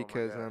like, just oh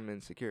because my God. I'm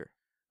insecure.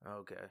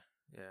 Okay.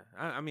 Yeah.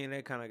 I mean,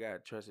 they kind of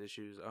got trust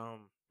issues.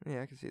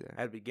 Yeah, I can see that.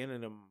 At the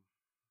beginning of,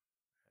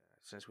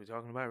 since we're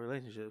talking about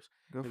relationships,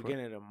 Go at the for it.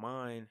 beginning of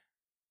mine,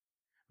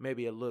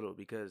 maybe a little,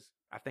 because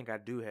I think I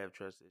do have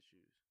trust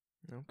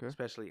issues, Okay.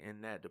 especially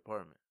in that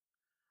department.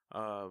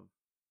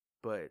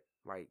 But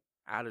like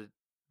out of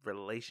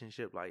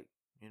relationship, like,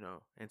 you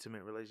know,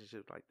 intimate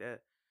relationships like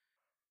that,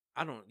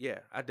 I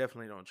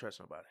definitely don't trust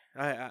nobody.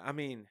 I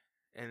mean,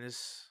 and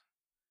it's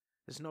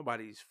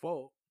nobody's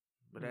fault,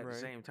 but at the Right.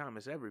 same time,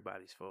 it's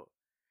everybody's fault,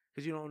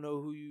 because you don't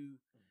know you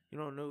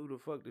don't know who the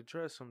fuck to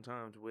trust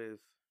sometimes with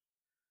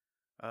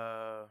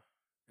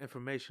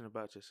information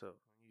about yourself.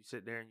 You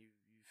sit there and you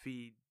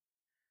feed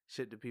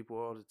shit to people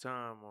all the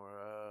time,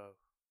 or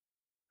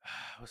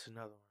what's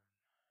another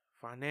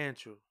one?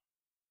 Financial.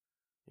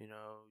 You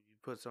know, you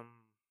put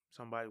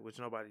somebody, which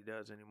nobody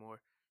does anymore.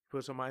 You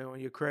put somebody on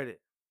your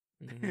credit,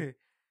 Mhm.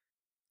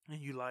 and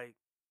you like,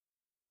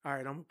 all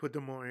right, I'm gonna put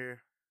them on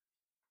here.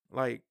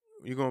 Like,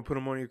 you're gonna put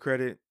them on your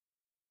credit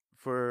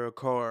for a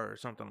car or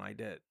something like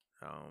that.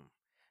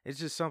 It's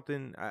just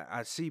something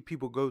I see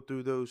people go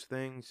through those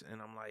things,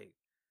 and I'm like,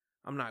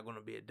 I'm not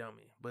gonna be a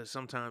dummy. But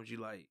sometimes you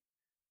like,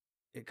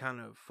 it kind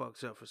of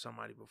fucks up for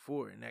somebody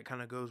before, and that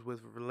kind of goes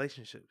with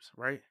relationships,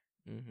 right?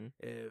 Mhm.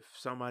 If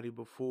somebody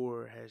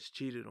before has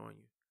cheated on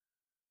you,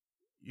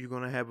 you're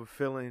gonna have a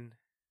feeling,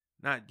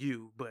 not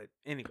you, but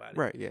anybody.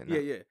 Right. Yeah. No.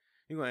 Yeah.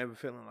 You're gonna have a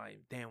feeling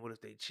like, damn, what if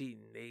they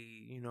cheating? They,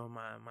 you know,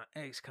 my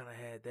ex kind of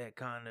had that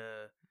kind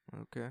of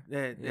Okay.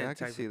 that Yeah, I type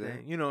can of see thing.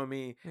 that. You know what I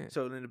mean? Yeah.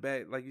 So in the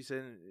back, like you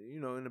said, you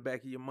know, in the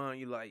back of your mind,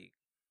 you like,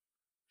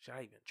 should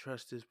I even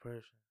trust this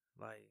person?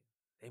 Like,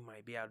 they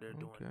might be out there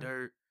doing Okay.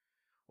 dirt,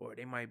 or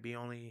they might be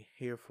only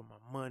here for my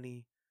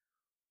money,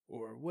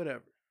 or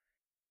whatever.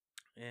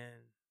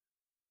 And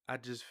I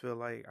just feel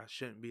like I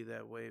shouldn't be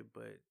that way,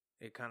 but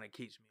it kind of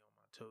keeps me on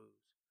my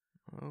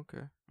toes.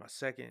 Okay. My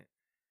second,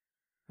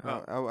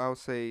 I'll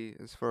say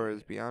as far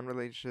as Yeah. beyond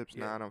relationships,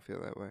 Yeah. nah, I don't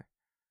feel that way.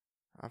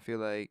 I feel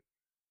like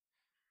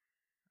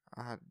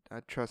I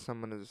trust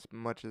someone as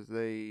much as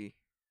they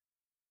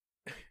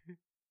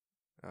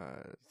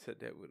said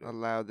that with it.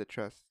 allow the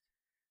trust.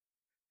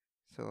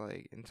 So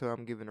like until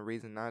I'm given a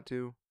reason not to,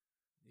 You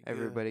good.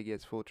 everybody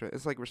gets full trust.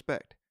 It's like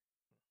respect.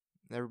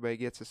 Everybody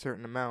gets a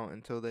certain amount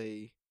until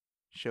they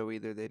show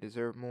either they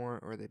deserve more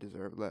or they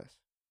deserve less.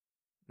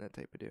 That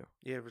type of deal.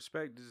 Yeah,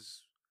 respect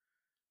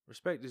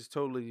is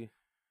totally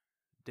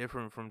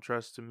different from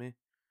trust to me.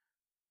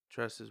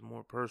 Trust is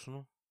more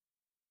personal.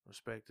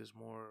 Respect is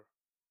more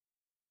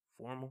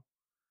formal.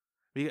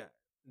 Yeah,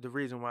 the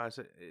reason why I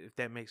say, if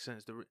that makes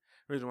sense, the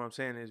reason why I'm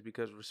saying is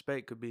because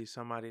respect could be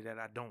somebody that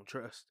I don't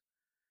trust,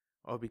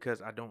 or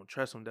because I don't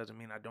trust them doesn't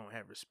mean I don't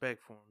have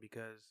respect for them.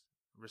 Because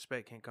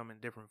respect can come in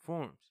different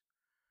forms.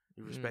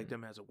 You respect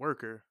them as a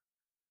worker,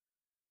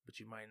 but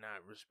you might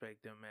not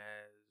respect them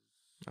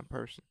as A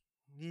person.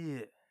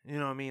 Yeah, you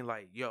know what I mean?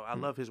 Like, yo, I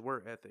love his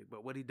work ethic,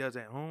 but what he does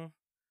at home,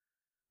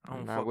 I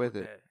don't Not fuck with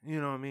with it. that.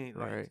 You know what I mean?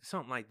 Like, Right.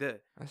 something like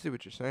that, I see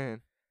what you're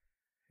saying.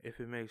 if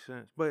it makes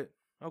sense. But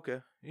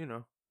okay, you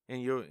know,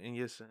 in your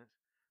sense.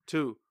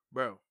 2,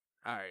 bro.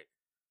 All right.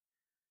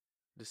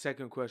 The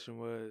second question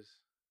was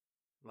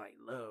like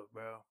love,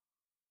 bro.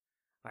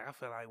 Like, I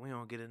feel like we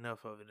don't get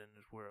enough of it in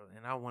this world,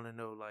 and I want to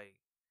know like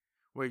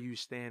where you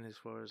stand as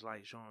far as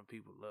like showing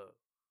people love.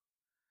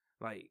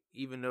 Like,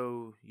 even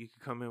though you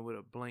could come in with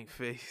a blank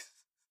face,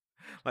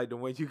 like the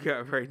one you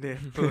got right now,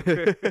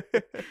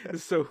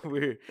 it's so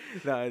weird.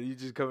 Nah, you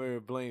just come in with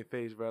a blank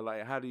face, bro.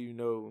 Like, how do you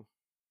know?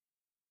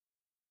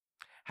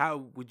 How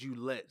would you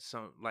let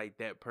some like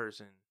that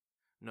person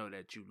know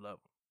that you love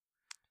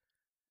them,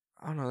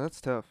 I don't know. That's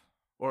tough.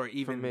 or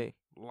even me.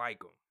 like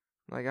them?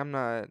 Like I'm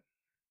not.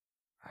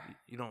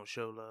 You don't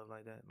show love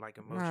like that, like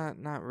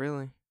emotion. Not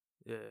really.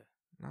 Yeah,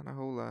 Not a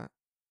whole lot.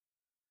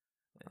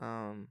 I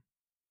don't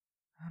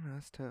know.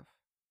 That's tough.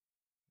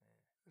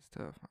 It's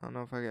tough. I don't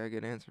know if I got a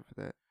good answer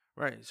for that.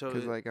 right. So,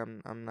 Because like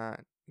I'm not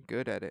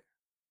good at it.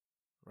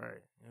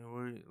 right, and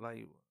we're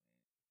like,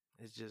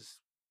 it's just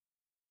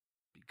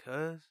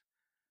because,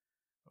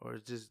 or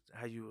it's just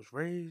how you was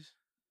raised.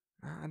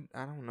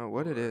 I don't know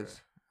what it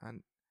is. I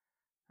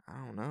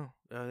don't know.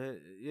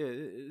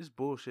 It's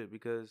bullshit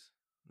because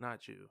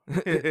not you.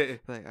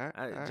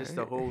 Like Just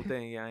the whole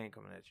thing. Yeah, I ain't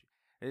coming at you.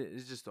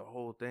 It's just the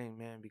whole thing,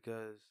 man.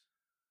 Because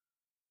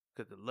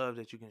the love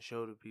that you can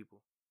show to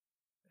people,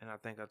 and I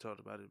think I talked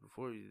about it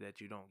before,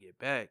 that you don't get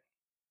back,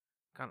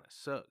 kind of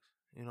sucks.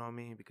 You know what I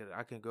mean? Because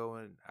I could go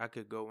in.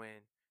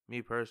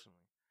 Me personally,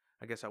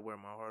 I guess I wear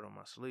my heart on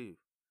my sleeve.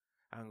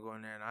 I can go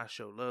in there and I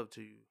show love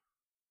to you.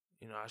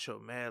 You know, I show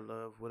mad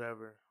love,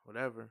 whatever.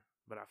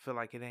 But I feel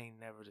like it ain't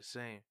never the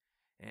same.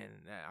 And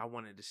I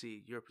wanted to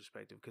see your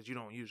perspective because you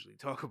don't usually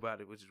talk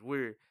about it, which is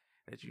weird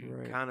that you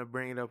Right. kind of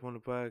bring it up on the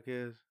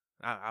podcast.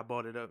 I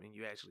brought it up and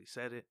you actually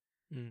said it.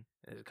 Mm.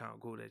 It's kind of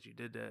cool that you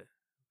did that.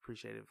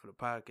 Appreciate it for the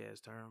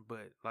podcast term.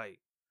 But like,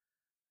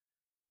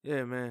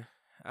 yeah, man.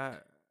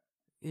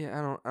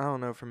 Yeah, I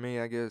don't know. For me,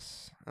 I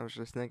guess I was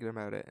just thinking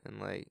about it, and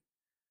like,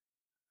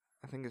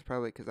 I think it's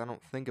probably because I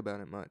don't think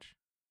about it much.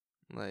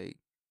 Like,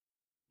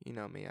 you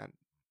know me,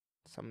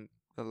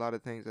 a lot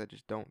of things I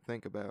just don't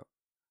think about,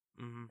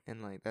 Mm-hmm.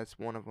 and like that's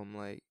one of them.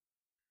 Like,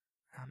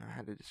 I don't know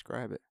how to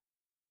describe it.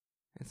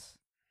 It's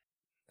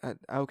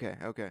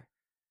okay.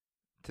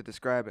 To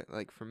describe it,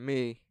 like for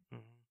me,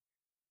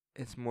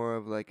 Mm-hmm. it's more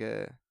of like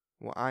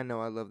well, I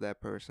know I love that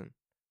person,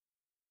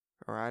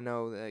 or I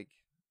know like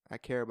I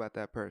care about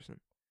that person.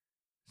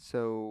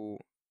 So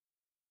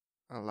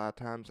a lot of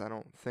times I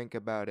don't think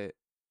about it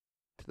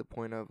to the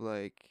point of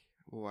like,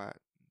 well,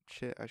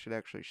 I should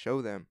actually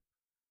show them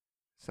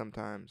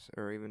sometimes,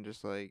 or even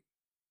just like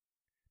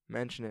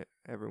mention it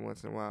every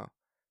once in a while.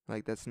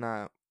 Like that's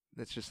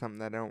just something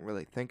that I don't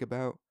really think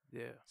about.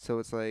 Yeah. So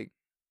it's like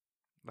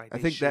Like I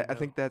they should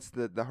think know. that's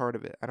the heart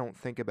of it. I don't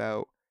think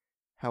about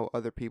how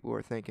other people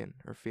are thinking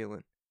or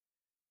feeling,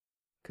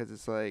 because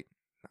it's like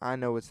I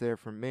know it's there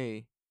for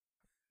me,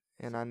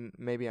 and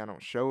maybe I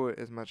don't show it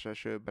as much as I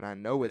should, but I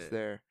know it's Yeah.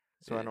 there,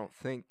 so I Yeah. don't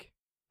think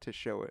to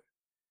show it,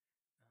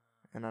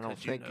 and I don't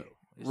 'Cause you think know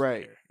it's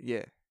right, there,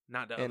 yeah,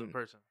 not the other and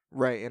person.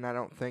 right, and I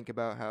don't think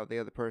about how the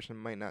other person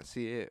might not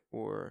see it,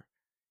 or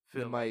they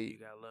Feel like you might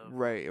got love.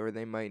 right, or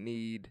they might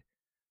need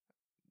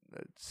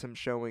some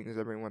showings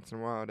every once in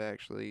a while to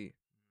actually.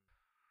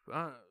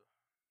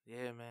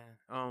 Yeah,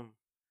 man.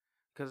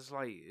 Cause it's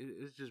like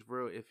it's just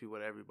real iffy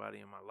with everybody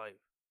in my life,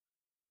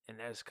 and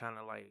that's kind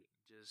of like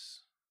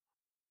just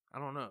I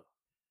don't know.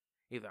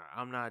 Either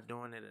I'm not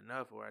doing it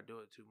enough, or I do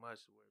it too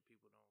much to where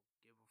people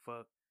don't give a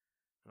fuck.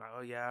 Like,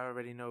 oh yeah, I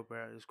already know,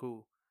 bro. It's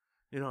cool.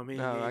 You know what I mean?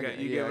 No,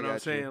 You get what I'm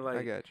got saying? you. I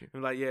Like, got you.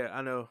 I'm like, yeah,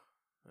 I know.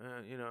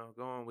 You know,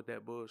 go on with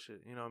that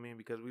bullshit. You know what I mean?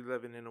 Because we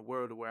living in a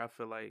world where I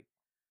feel like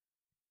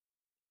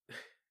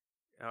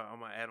I'm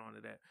gonna add on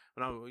to that.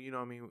 But you know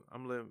what I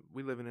mean?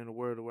 We living in a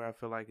world where I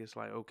feel like it's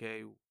like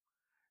okay,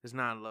 it's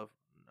not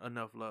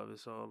enough love.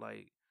 It's all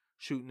like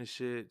shooting the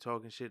shit,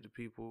 talking shit to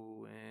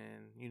people,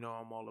 and you know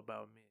I'm all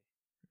about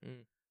me.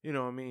 Mm, You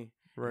know what I mean?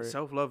 And right.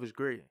 self-love is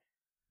great,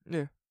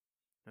 Yeah.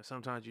 and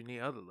sometimes you need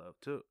other love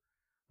too.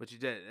 But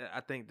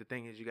I think the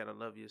thing is you gotta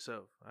love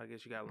yourself. I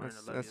guess you gotta learn to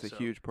love That's yourself.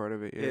 a huge part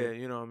of it. Yeah, Yeah.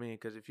 you know what I mean?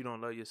 Because if you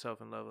don't love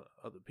yourself and love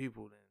other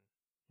people, then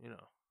you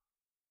know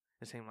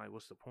it seems like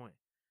what's the point?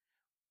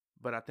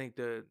 But I think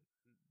the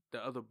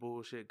other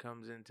bullshit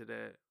comes into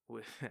that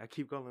with I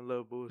keep calling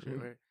love bullshit,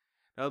 Mhm. right?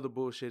 The other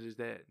bullshit is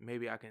that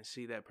maybe I can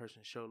see that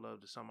person show love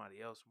to somebody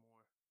else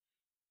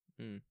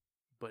more, Mm,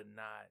 but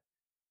not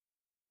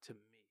to me.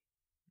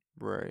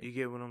 right. You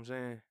get what I'm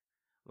saying?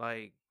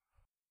 Like,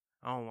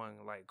 I don't want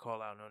to like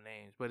call out no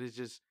names, but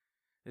it's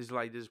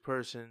like this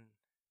person.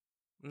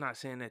 I'm not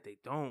saying that they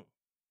don't.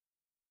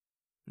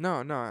 No,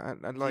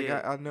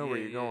 I know where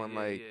you're going.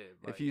 Like,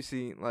 yeah. if you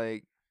see,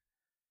 like,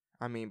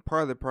 I mean,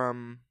 part of the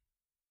problem,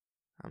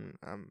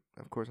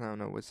 of course, I don't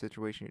know what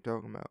situation you're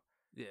talking about.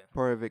 Yeah.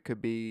 Part of it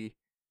could be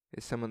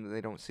is someone that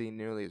they don't see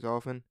nearly as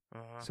often.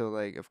 Uh-huh. So,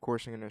 like, of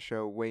course, they're gonna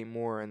show way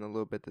more in the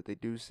little bit that they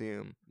do see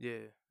him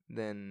Yeah.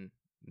 than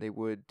they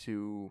would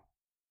to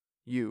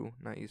you,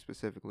 not you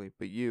specifically,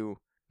 but you,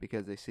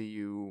 because they see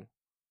you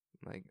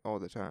like all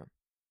the time.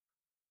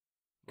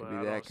 Could But be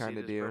I that don't kind see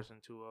of this deal.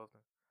 person too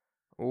often.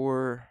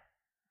 Or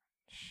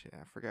shit,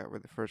 I forgot where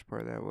the first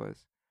part of that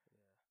was.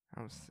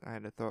 Yeah. I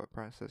had a thought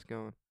process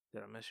going.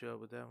 Did I mess you up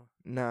with that one?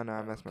 No, I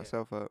Oh, messed okay.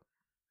 myself up.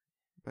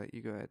 But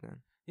you go ahead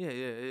then.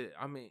 Yeah.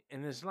 I mean,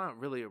 and it's not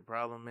really a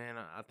problem, man.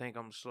 I think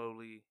I'm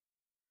slowly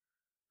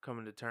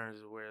coming to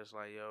terms with where it's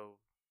like, yo,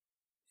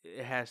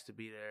 it has to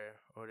be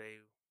there, or they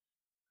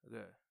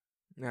good.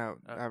 Now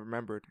I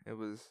remembered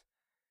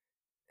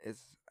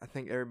I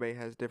think everybody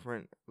has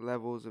different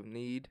levels of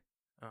need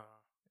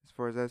as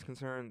far as that's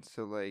concerned.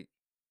 So like,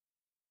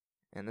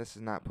 and this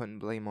is not putting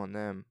blame on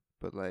them,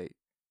 but like,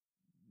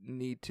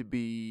 need to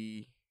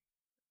be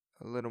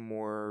a little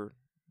more,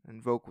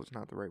 and vocal's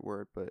not the right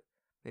word, but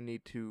they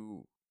need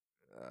to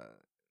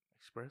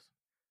Express.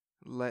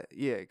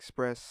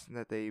 express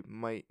that they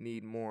might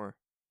need more,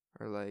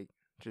 or like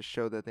just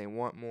show that they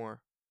want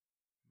more,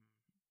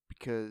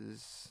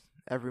 because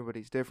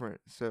everybody's different.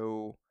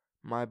 So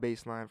my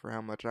baseline for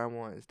how much I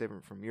want is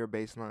different from your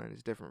baseline,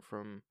 is different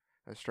from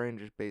a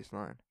stranger's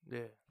baseline.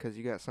 Yeah. Because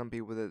you got some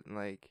people that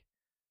like,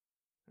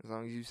 as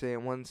long as you say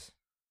it once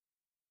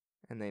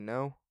and they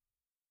know,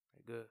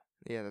 Good.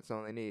 yeah, that's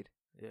all they need.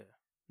 Yeah.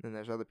 Then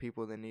there's other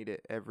people that need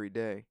it every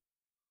day.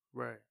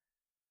 Right.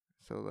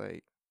 So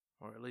like,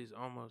 Or at least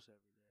almost every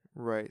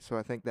day. right. So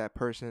I think that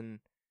person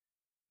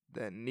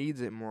that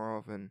needs it more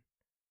often,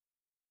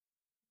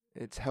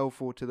 it's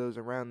helpful to those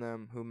around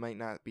them who might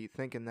not be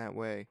thinking that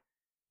way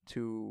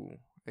to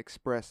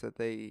express that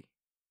they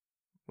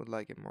would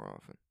like it more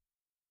often.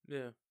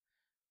 Yeah.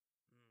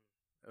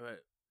 All right.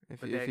 If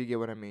But if that- you get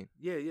what I mean.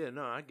 Yeah,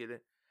 no, I get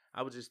it.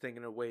 I was just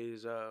thinking of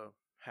ways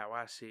how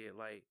I see it.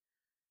 Like,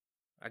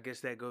 I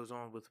guess that goes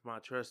on with my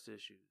trust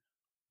issues.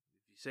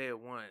 If you say it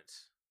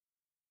once,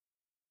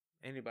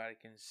 anybody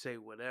can say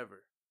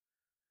whatever.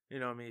 You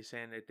know what I mean?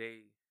 Saying that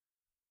they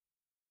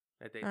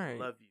Alright.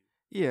 love you.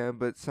 Yeah,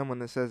 but someone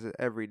that says it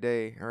every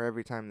day or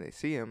every time they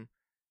see him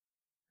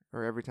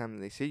or every time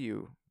they see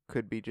you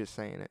could be just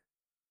saying it.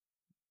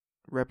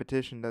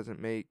 Repetition doesn't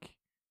make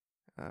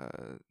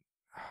fuck.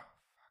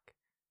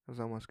 That was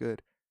almost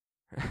good.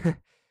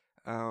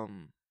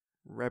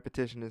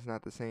 Repetition is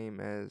not the same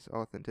as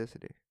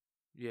authenticity.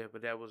 Yeah,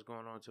 but that was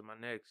going on to my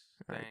next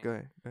thing. Alright, go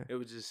ahead. It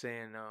was just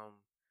saying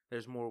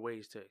there's more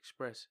ways to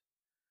express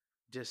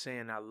it. Just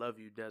saying I love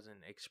you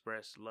doesn't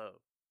express love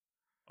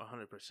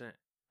 100%.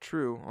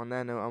 True. On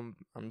that note,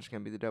 I'm just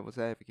gonna be the devil's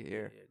advocate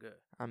here. Yeah, good.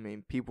 I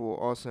mean, people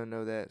also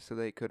know that, so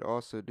they could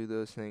also do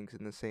those things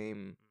in the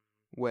same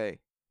way,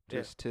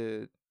 just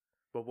to.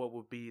 But what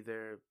would be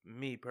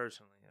me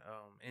personally?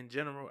 In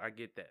general, I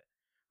get that.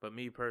 But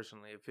me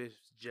personally, if it's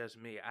just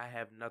me, I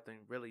have nothing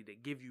really to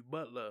give you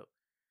but love.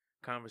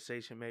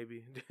 Conversation,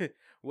 maybe,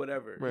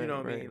 whatever. Right, you know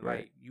what I right, mean? right.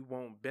 Like, you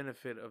won't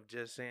benefit of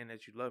just saying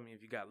that you love me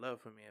if you got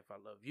love for me, if I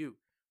love you.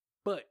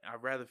 But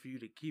I'd rather for you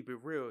to keep it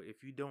real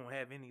if you don't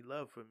have any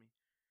love for me.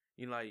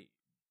 You know, like,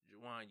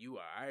 Juwan, you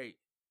all right.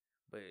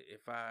 But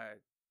if I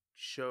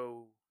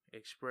show,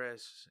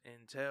 express,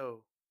 and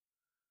tell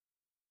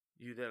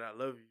you that I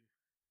love you,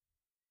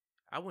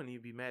 I wouldn't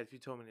even be mad if you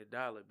told me to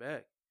dial it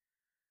back.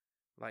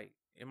 Like,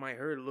 it might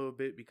hurt a little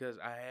bit because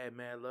I had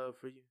mad love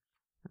for you.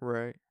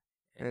 Right.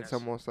 And it's that's-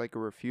 almost like a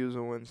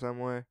refusal in some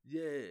way.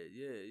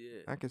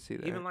 Yeah. I can see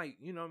that. Even like,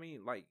 you know what I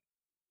mean? Like,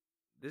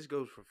 this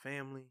goes for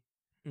family,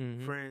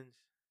 Mhm. friends,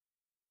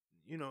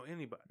 you know,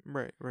 anybody.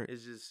 Right.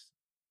 It's just,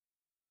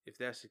 if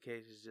that's the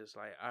case, it's just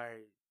like, all right,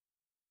 man,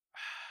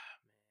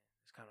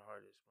 it's kind of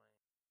hard to explain.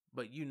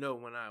 But you know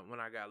when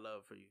I got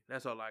love for you.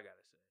 That's all I gotta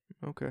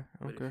say. Okay.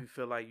 But if you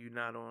feel like you're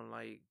not on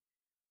like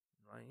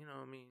you know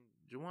what I mean,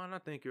 Juwan, I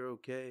think you're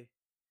okay.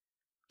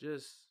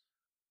 Just,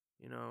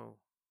 you know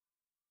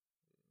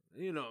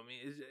what I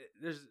mean.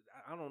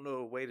 I don't know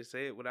a way to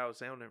say it without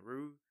sounding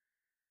rude,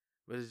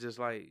 but it's just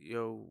like,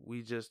 yo,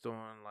 we just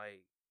on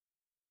like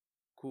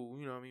cool.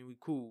 You know what I mean? We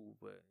cool,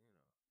 but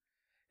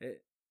you know,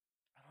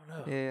 I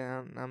don't know.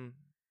 Yeah, I'm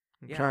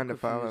Yeah, trying I'm to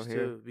follow confused,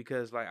 here. too,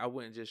 because like I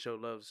wouldn't just show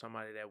love to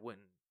somebody that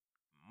wouldn't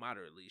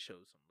moderately show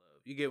some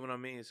love. You get what I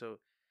mean? So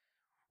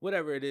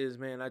whatever it is,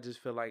 man, I just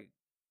feel like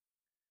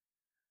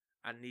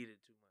I need it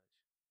too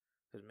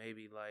much. Because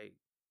maybe like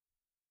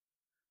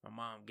my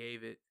mom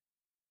gave it,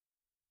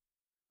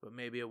 but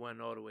maybe it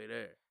wasn't all the way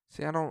there.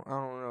 See, I don't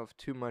know if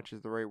too much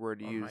is the right word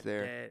to Or use my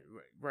there. dad,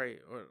 right?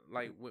 Or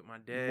like with my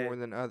dad, More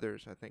than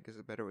others, I think is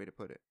a better way to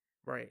put it.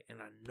 right? And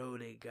I know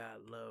they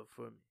got love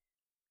for me,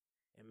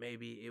 and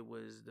maybe it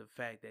was the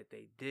fact that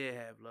they did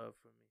have love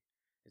for me,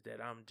 is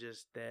that I'm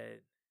just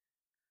that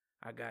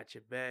I got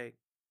your back,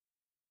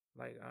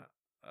 like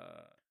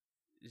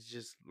it's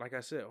just like I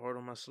said, heart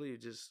on my sleeve,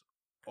 just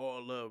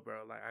all love,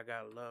 bro. Like I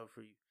got love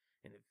for you,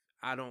 and if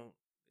I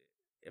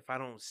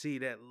don't see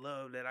that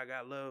love that I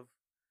got love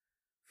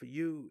for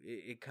you,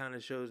 it kind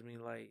of shows me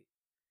like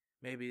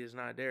maybe it's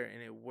not there,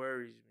 and it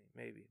worries me,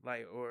 maybe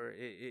like, or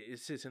it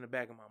sits in the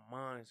back of my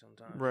mind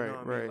sometimes. Right, you know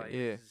what I mean? right, Like, yeah.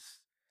 it's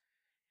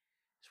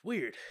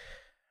weird.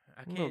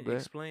 I little can't bit.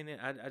 explain it.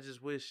 I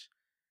just wish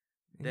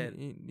that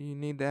You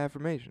need the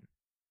affirmation.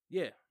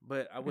 yeah,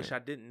 but I wish Yeah. I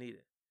didn't need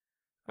it.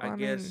 Well, I I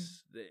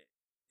guess that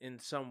in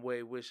some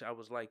way wish I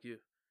was like you.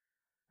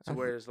 So I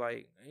where thi- it's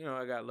like, you know,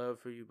 I got love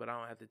for you, but I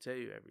don't have to tell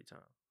you every time.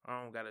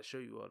 I don't got to show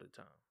you all the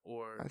time.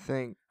 Or I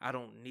think I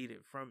don't need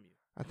it from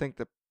you.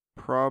 the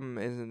problem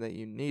isn't that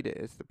you need it.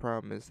 It's the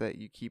problem is that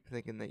you keep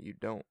thinking that you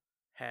don't.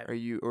 Have Or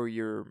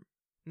you're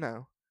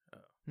no. Oh.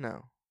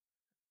 No.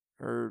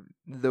 Or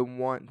the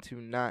want to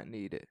not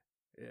need it.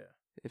 yeah.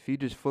 If you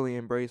just fully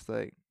embrace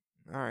like,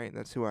 all right,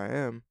 that's who I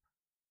am.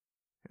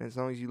 And as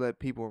long as you let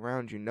people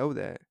around you know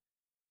that,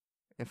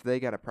 if they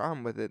got a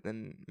problem with it,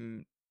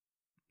 then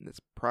it's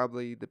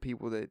probably the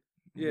people that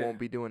Yeah. won't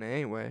be doing it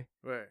anyway.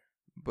 Right.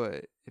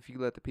 But if you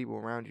let the people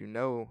around you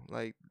know,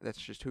 like, that's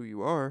just who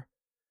you are,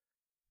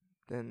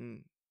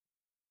 then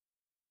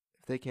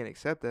if they can't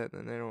accept that,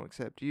 then they don't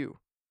accept you.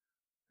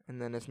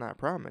 And then it's not a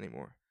problem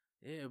anymore.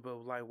 Yeah, but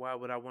like, why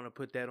would I want to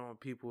put that on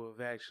people who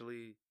have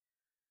actually,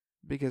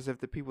 Because if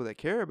the people that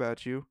care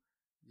about you,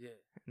 yeah,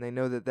 and they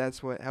know that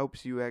that's what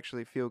helps you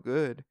actually feel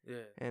good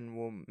yeah, and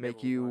will make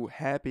will you want-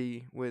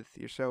 happy with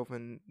yourself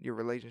and your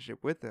relationship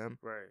with them,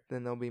 right,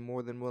 then they'll be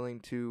more than willing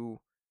to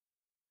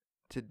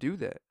do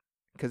that.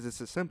 Because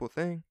it's a simple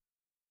thing.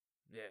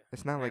 yeah.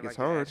 It's not like it's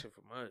you're hard. asking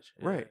for much,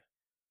 Right.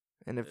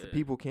 And if the Yeah.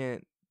 people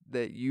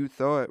that you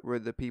thought were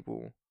the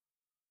people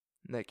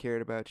that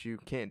cared about you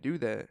can't do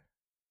that,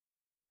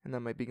 and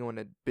that might be going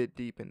a bit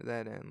deep into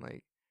that end,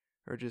 like,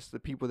 or just the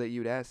people that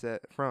you'd ask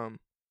that from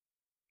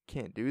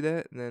can't do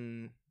that,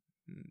 then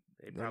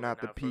They they're probably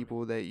not the not for me.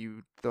 people that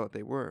you thought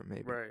they were,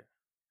 maybe. Right.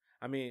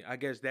 I mean, I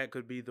guess that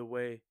could be the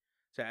way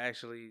to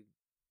actually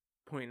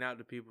point out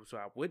to people, so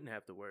I wouldn't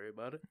have to worry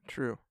about it.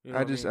 True. You know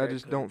I what I just mean? I That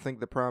just could- don't think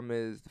the problem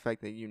is the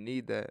fact that you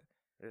need that.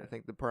 Yeah. I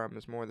think the problem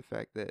is more the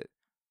fact that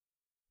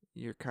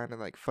you're kind of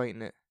like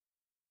fighting it.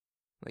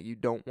 Like you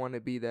don't want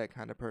to be that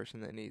kind of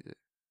person that needs it.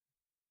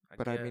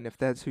 But I mean, guess. if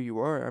that's who you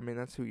are, I mean,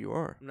 that's who you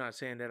are. I'm not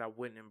saying that I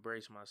wouldn't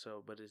embrace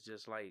myself, but it's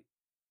just like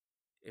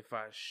if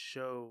I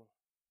show.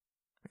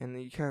 And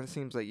it kind of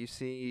seems like you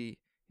see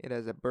it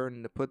as a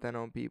burden to put that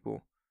on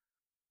people,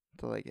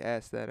 to like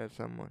ask that of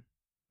someone.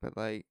 But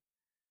like,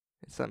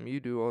 it's something you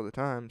do all the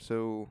time,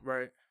 so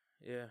Right.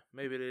 Yeah.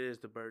 Maybe it is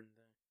the burden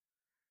thing.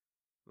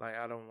 Like,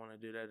 I don't want to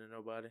do that to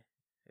nobody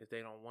if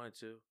they don't want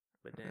to.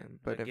 But then,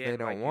 But if again, they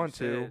don't like you want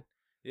to- said,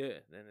 yeah,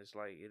 then it's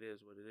like, it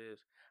is what it is.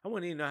 I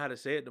wouldn't even know how to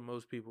say it to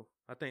most people.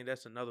 I think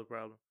that's another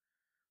problem.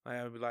 Like,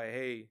 I'd be like,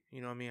 hey,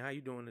 you know what I mean? How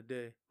you doing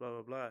today? Blah,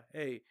 blah, blah.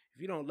 Hey,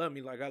 if you don't love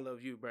me like I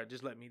love you, bro,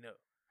 just let me know.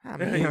 I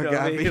mean, You know what I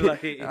gotta mean? be-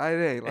 Like- I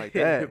ain't like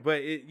that.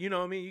 But, you know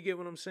what I mean? You get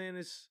what I'm saying?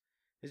 It's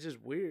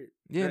just weird.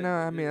 Yeah, That- no,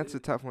 I mean that's a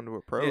tough one to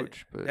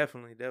approach, but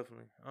Definitely. yeah.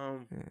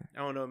 I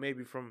don't know,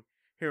 maybe from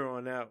here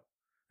on out,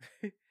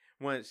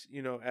 once,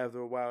 after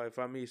a while, if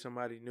I meet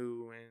somebody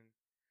new and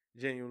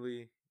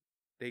genuinely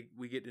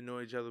we get to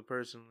know each other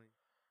personally,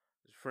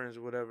 as friends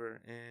or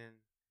whatever, and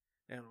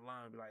down the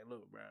line be like,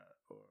 look, bro,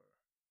 or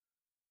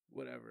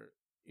whatever,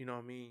 you know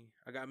what I mean?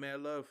 I got mad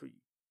love for you.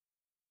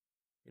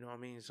 You know what I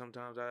mean?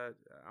 Sometimes I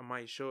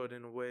might show it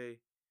in a way,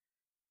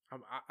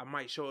 I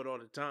might show it all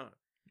the time.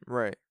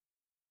 Right.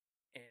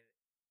 And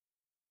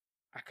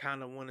I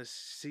kind of want to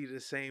see the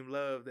same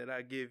love that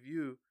I give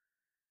you.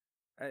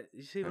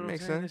 You see That what I'm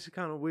makes saying? sense. It's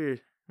kind of weird.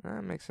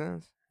 That makes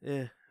sense.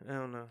 Yeah, I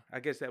don't know. I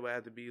guess that would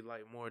have to be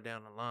like more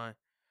down the line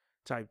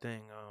type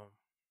thing.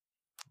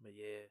 But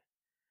yeah,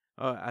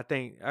 I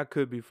think I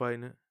could be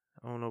fighting it.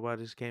 I don't know why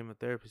this came a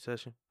therapy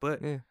session,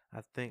 but Yeah,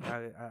 I think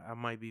I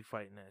might be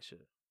fighting that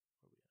shit.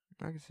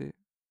 I can see it.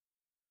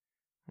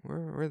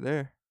 We're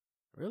there.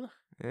 Really?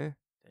 Yeah,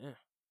 Damn.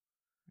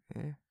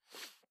 yeah.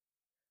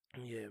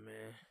 Yeah,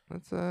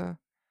 man.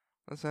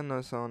 Let's end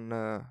this on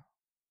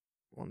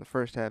the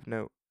first half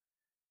note.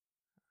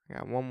 I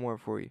got one more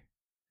for you.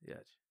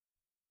 Gotcha.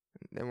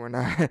 Then we're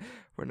not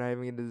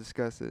even gonna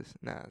discuss this.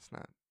 Nah, it's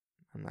not.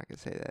 I'm not gonna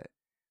say that.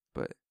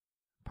 But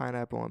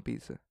pineapple on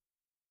pizza.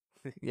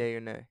 Yay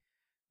or nay?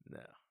 No,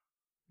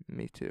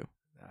 Me too.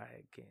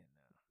 I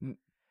can't.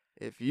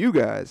 If you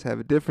guys have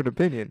a different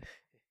opinion,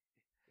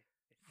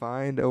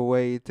 find a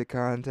way to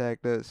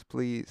contact us,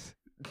 please.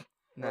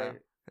 No,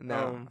 Right.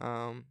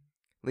 no.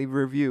 Leave a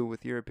review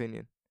with your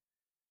opinion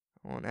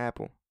on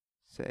Apple.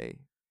 Say,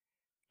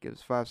 give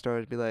us 5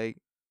 stars. Be like,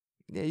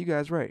 yeah, you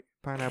guys right.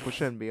 Pineapple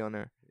shouldn't be on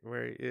there.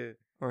 Right? Yeah.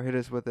 Or hit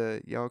us with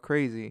a y'all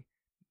crazy.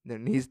 There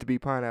needs to be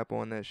pineapple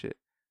on that shit.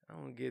 I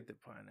don't get the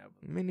pineapple.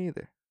 Me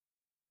neither.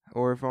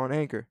 Or if on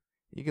Anchor,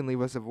 you can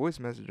leave us a voice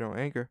message on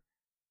Anchor.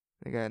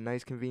 They got a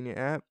nice convenient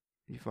app.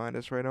 You find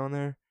us right on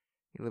there.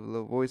 You leave a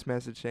little voice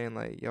message saying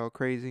like, y'all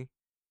crazy.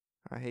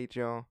 I hate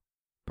y'all.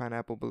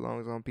 Pineapple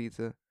belongs on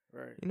pizza.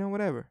 Right. You know,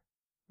 whatever.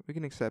 We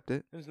can accept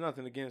it. There's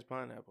nothing against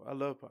pineapple. I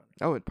love pineapple.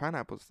 Oh, and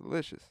pineapple's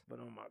delicious. But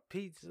on my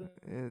pizza,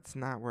 It's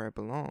not where it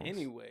belongs.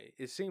 anyway,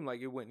 it seemed like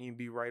it wouldn't even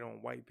be right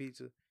on white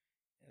pizza.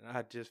 And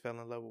I just fell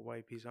in love with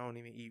white pizza. I don't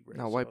even eat red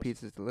No, sauce. white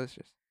pizza's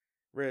delicious.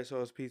 Red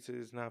sauce pizza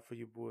is not for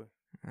your boy.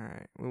 All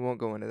right, we won't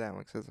go into that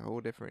one because it's a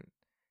whole different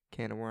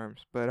can of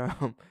worms. But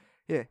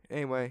yeah.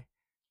 Anyway,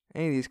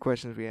 any of these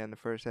questions we had in the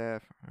first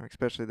half, or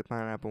especially the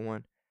pineapple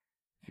one,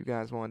 if you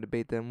guys want to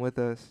debate them with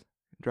us,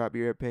 drop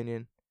your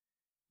opinion.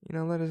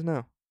 Let us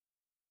know.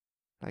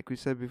 Like we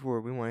said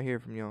before, we want to hear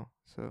from y'all.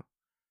 So.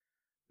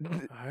 All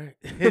right.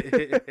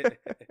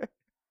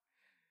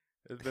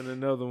 It's been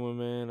another one,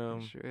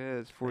 man. Sure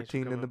is. thanks for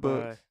 14 in coming the by.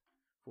 books.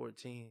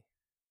 14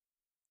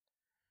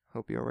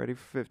 Hope y'all ready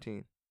for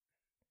 15.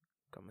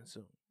 coming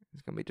soon.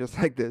 It's gonna be just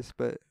like this,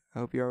 but I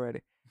hope y'all ready.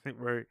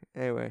 Right.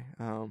 Anyway,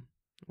 we'll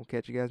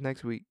catch you guys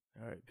next week.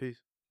 All right. Peace.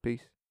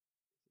 Peace.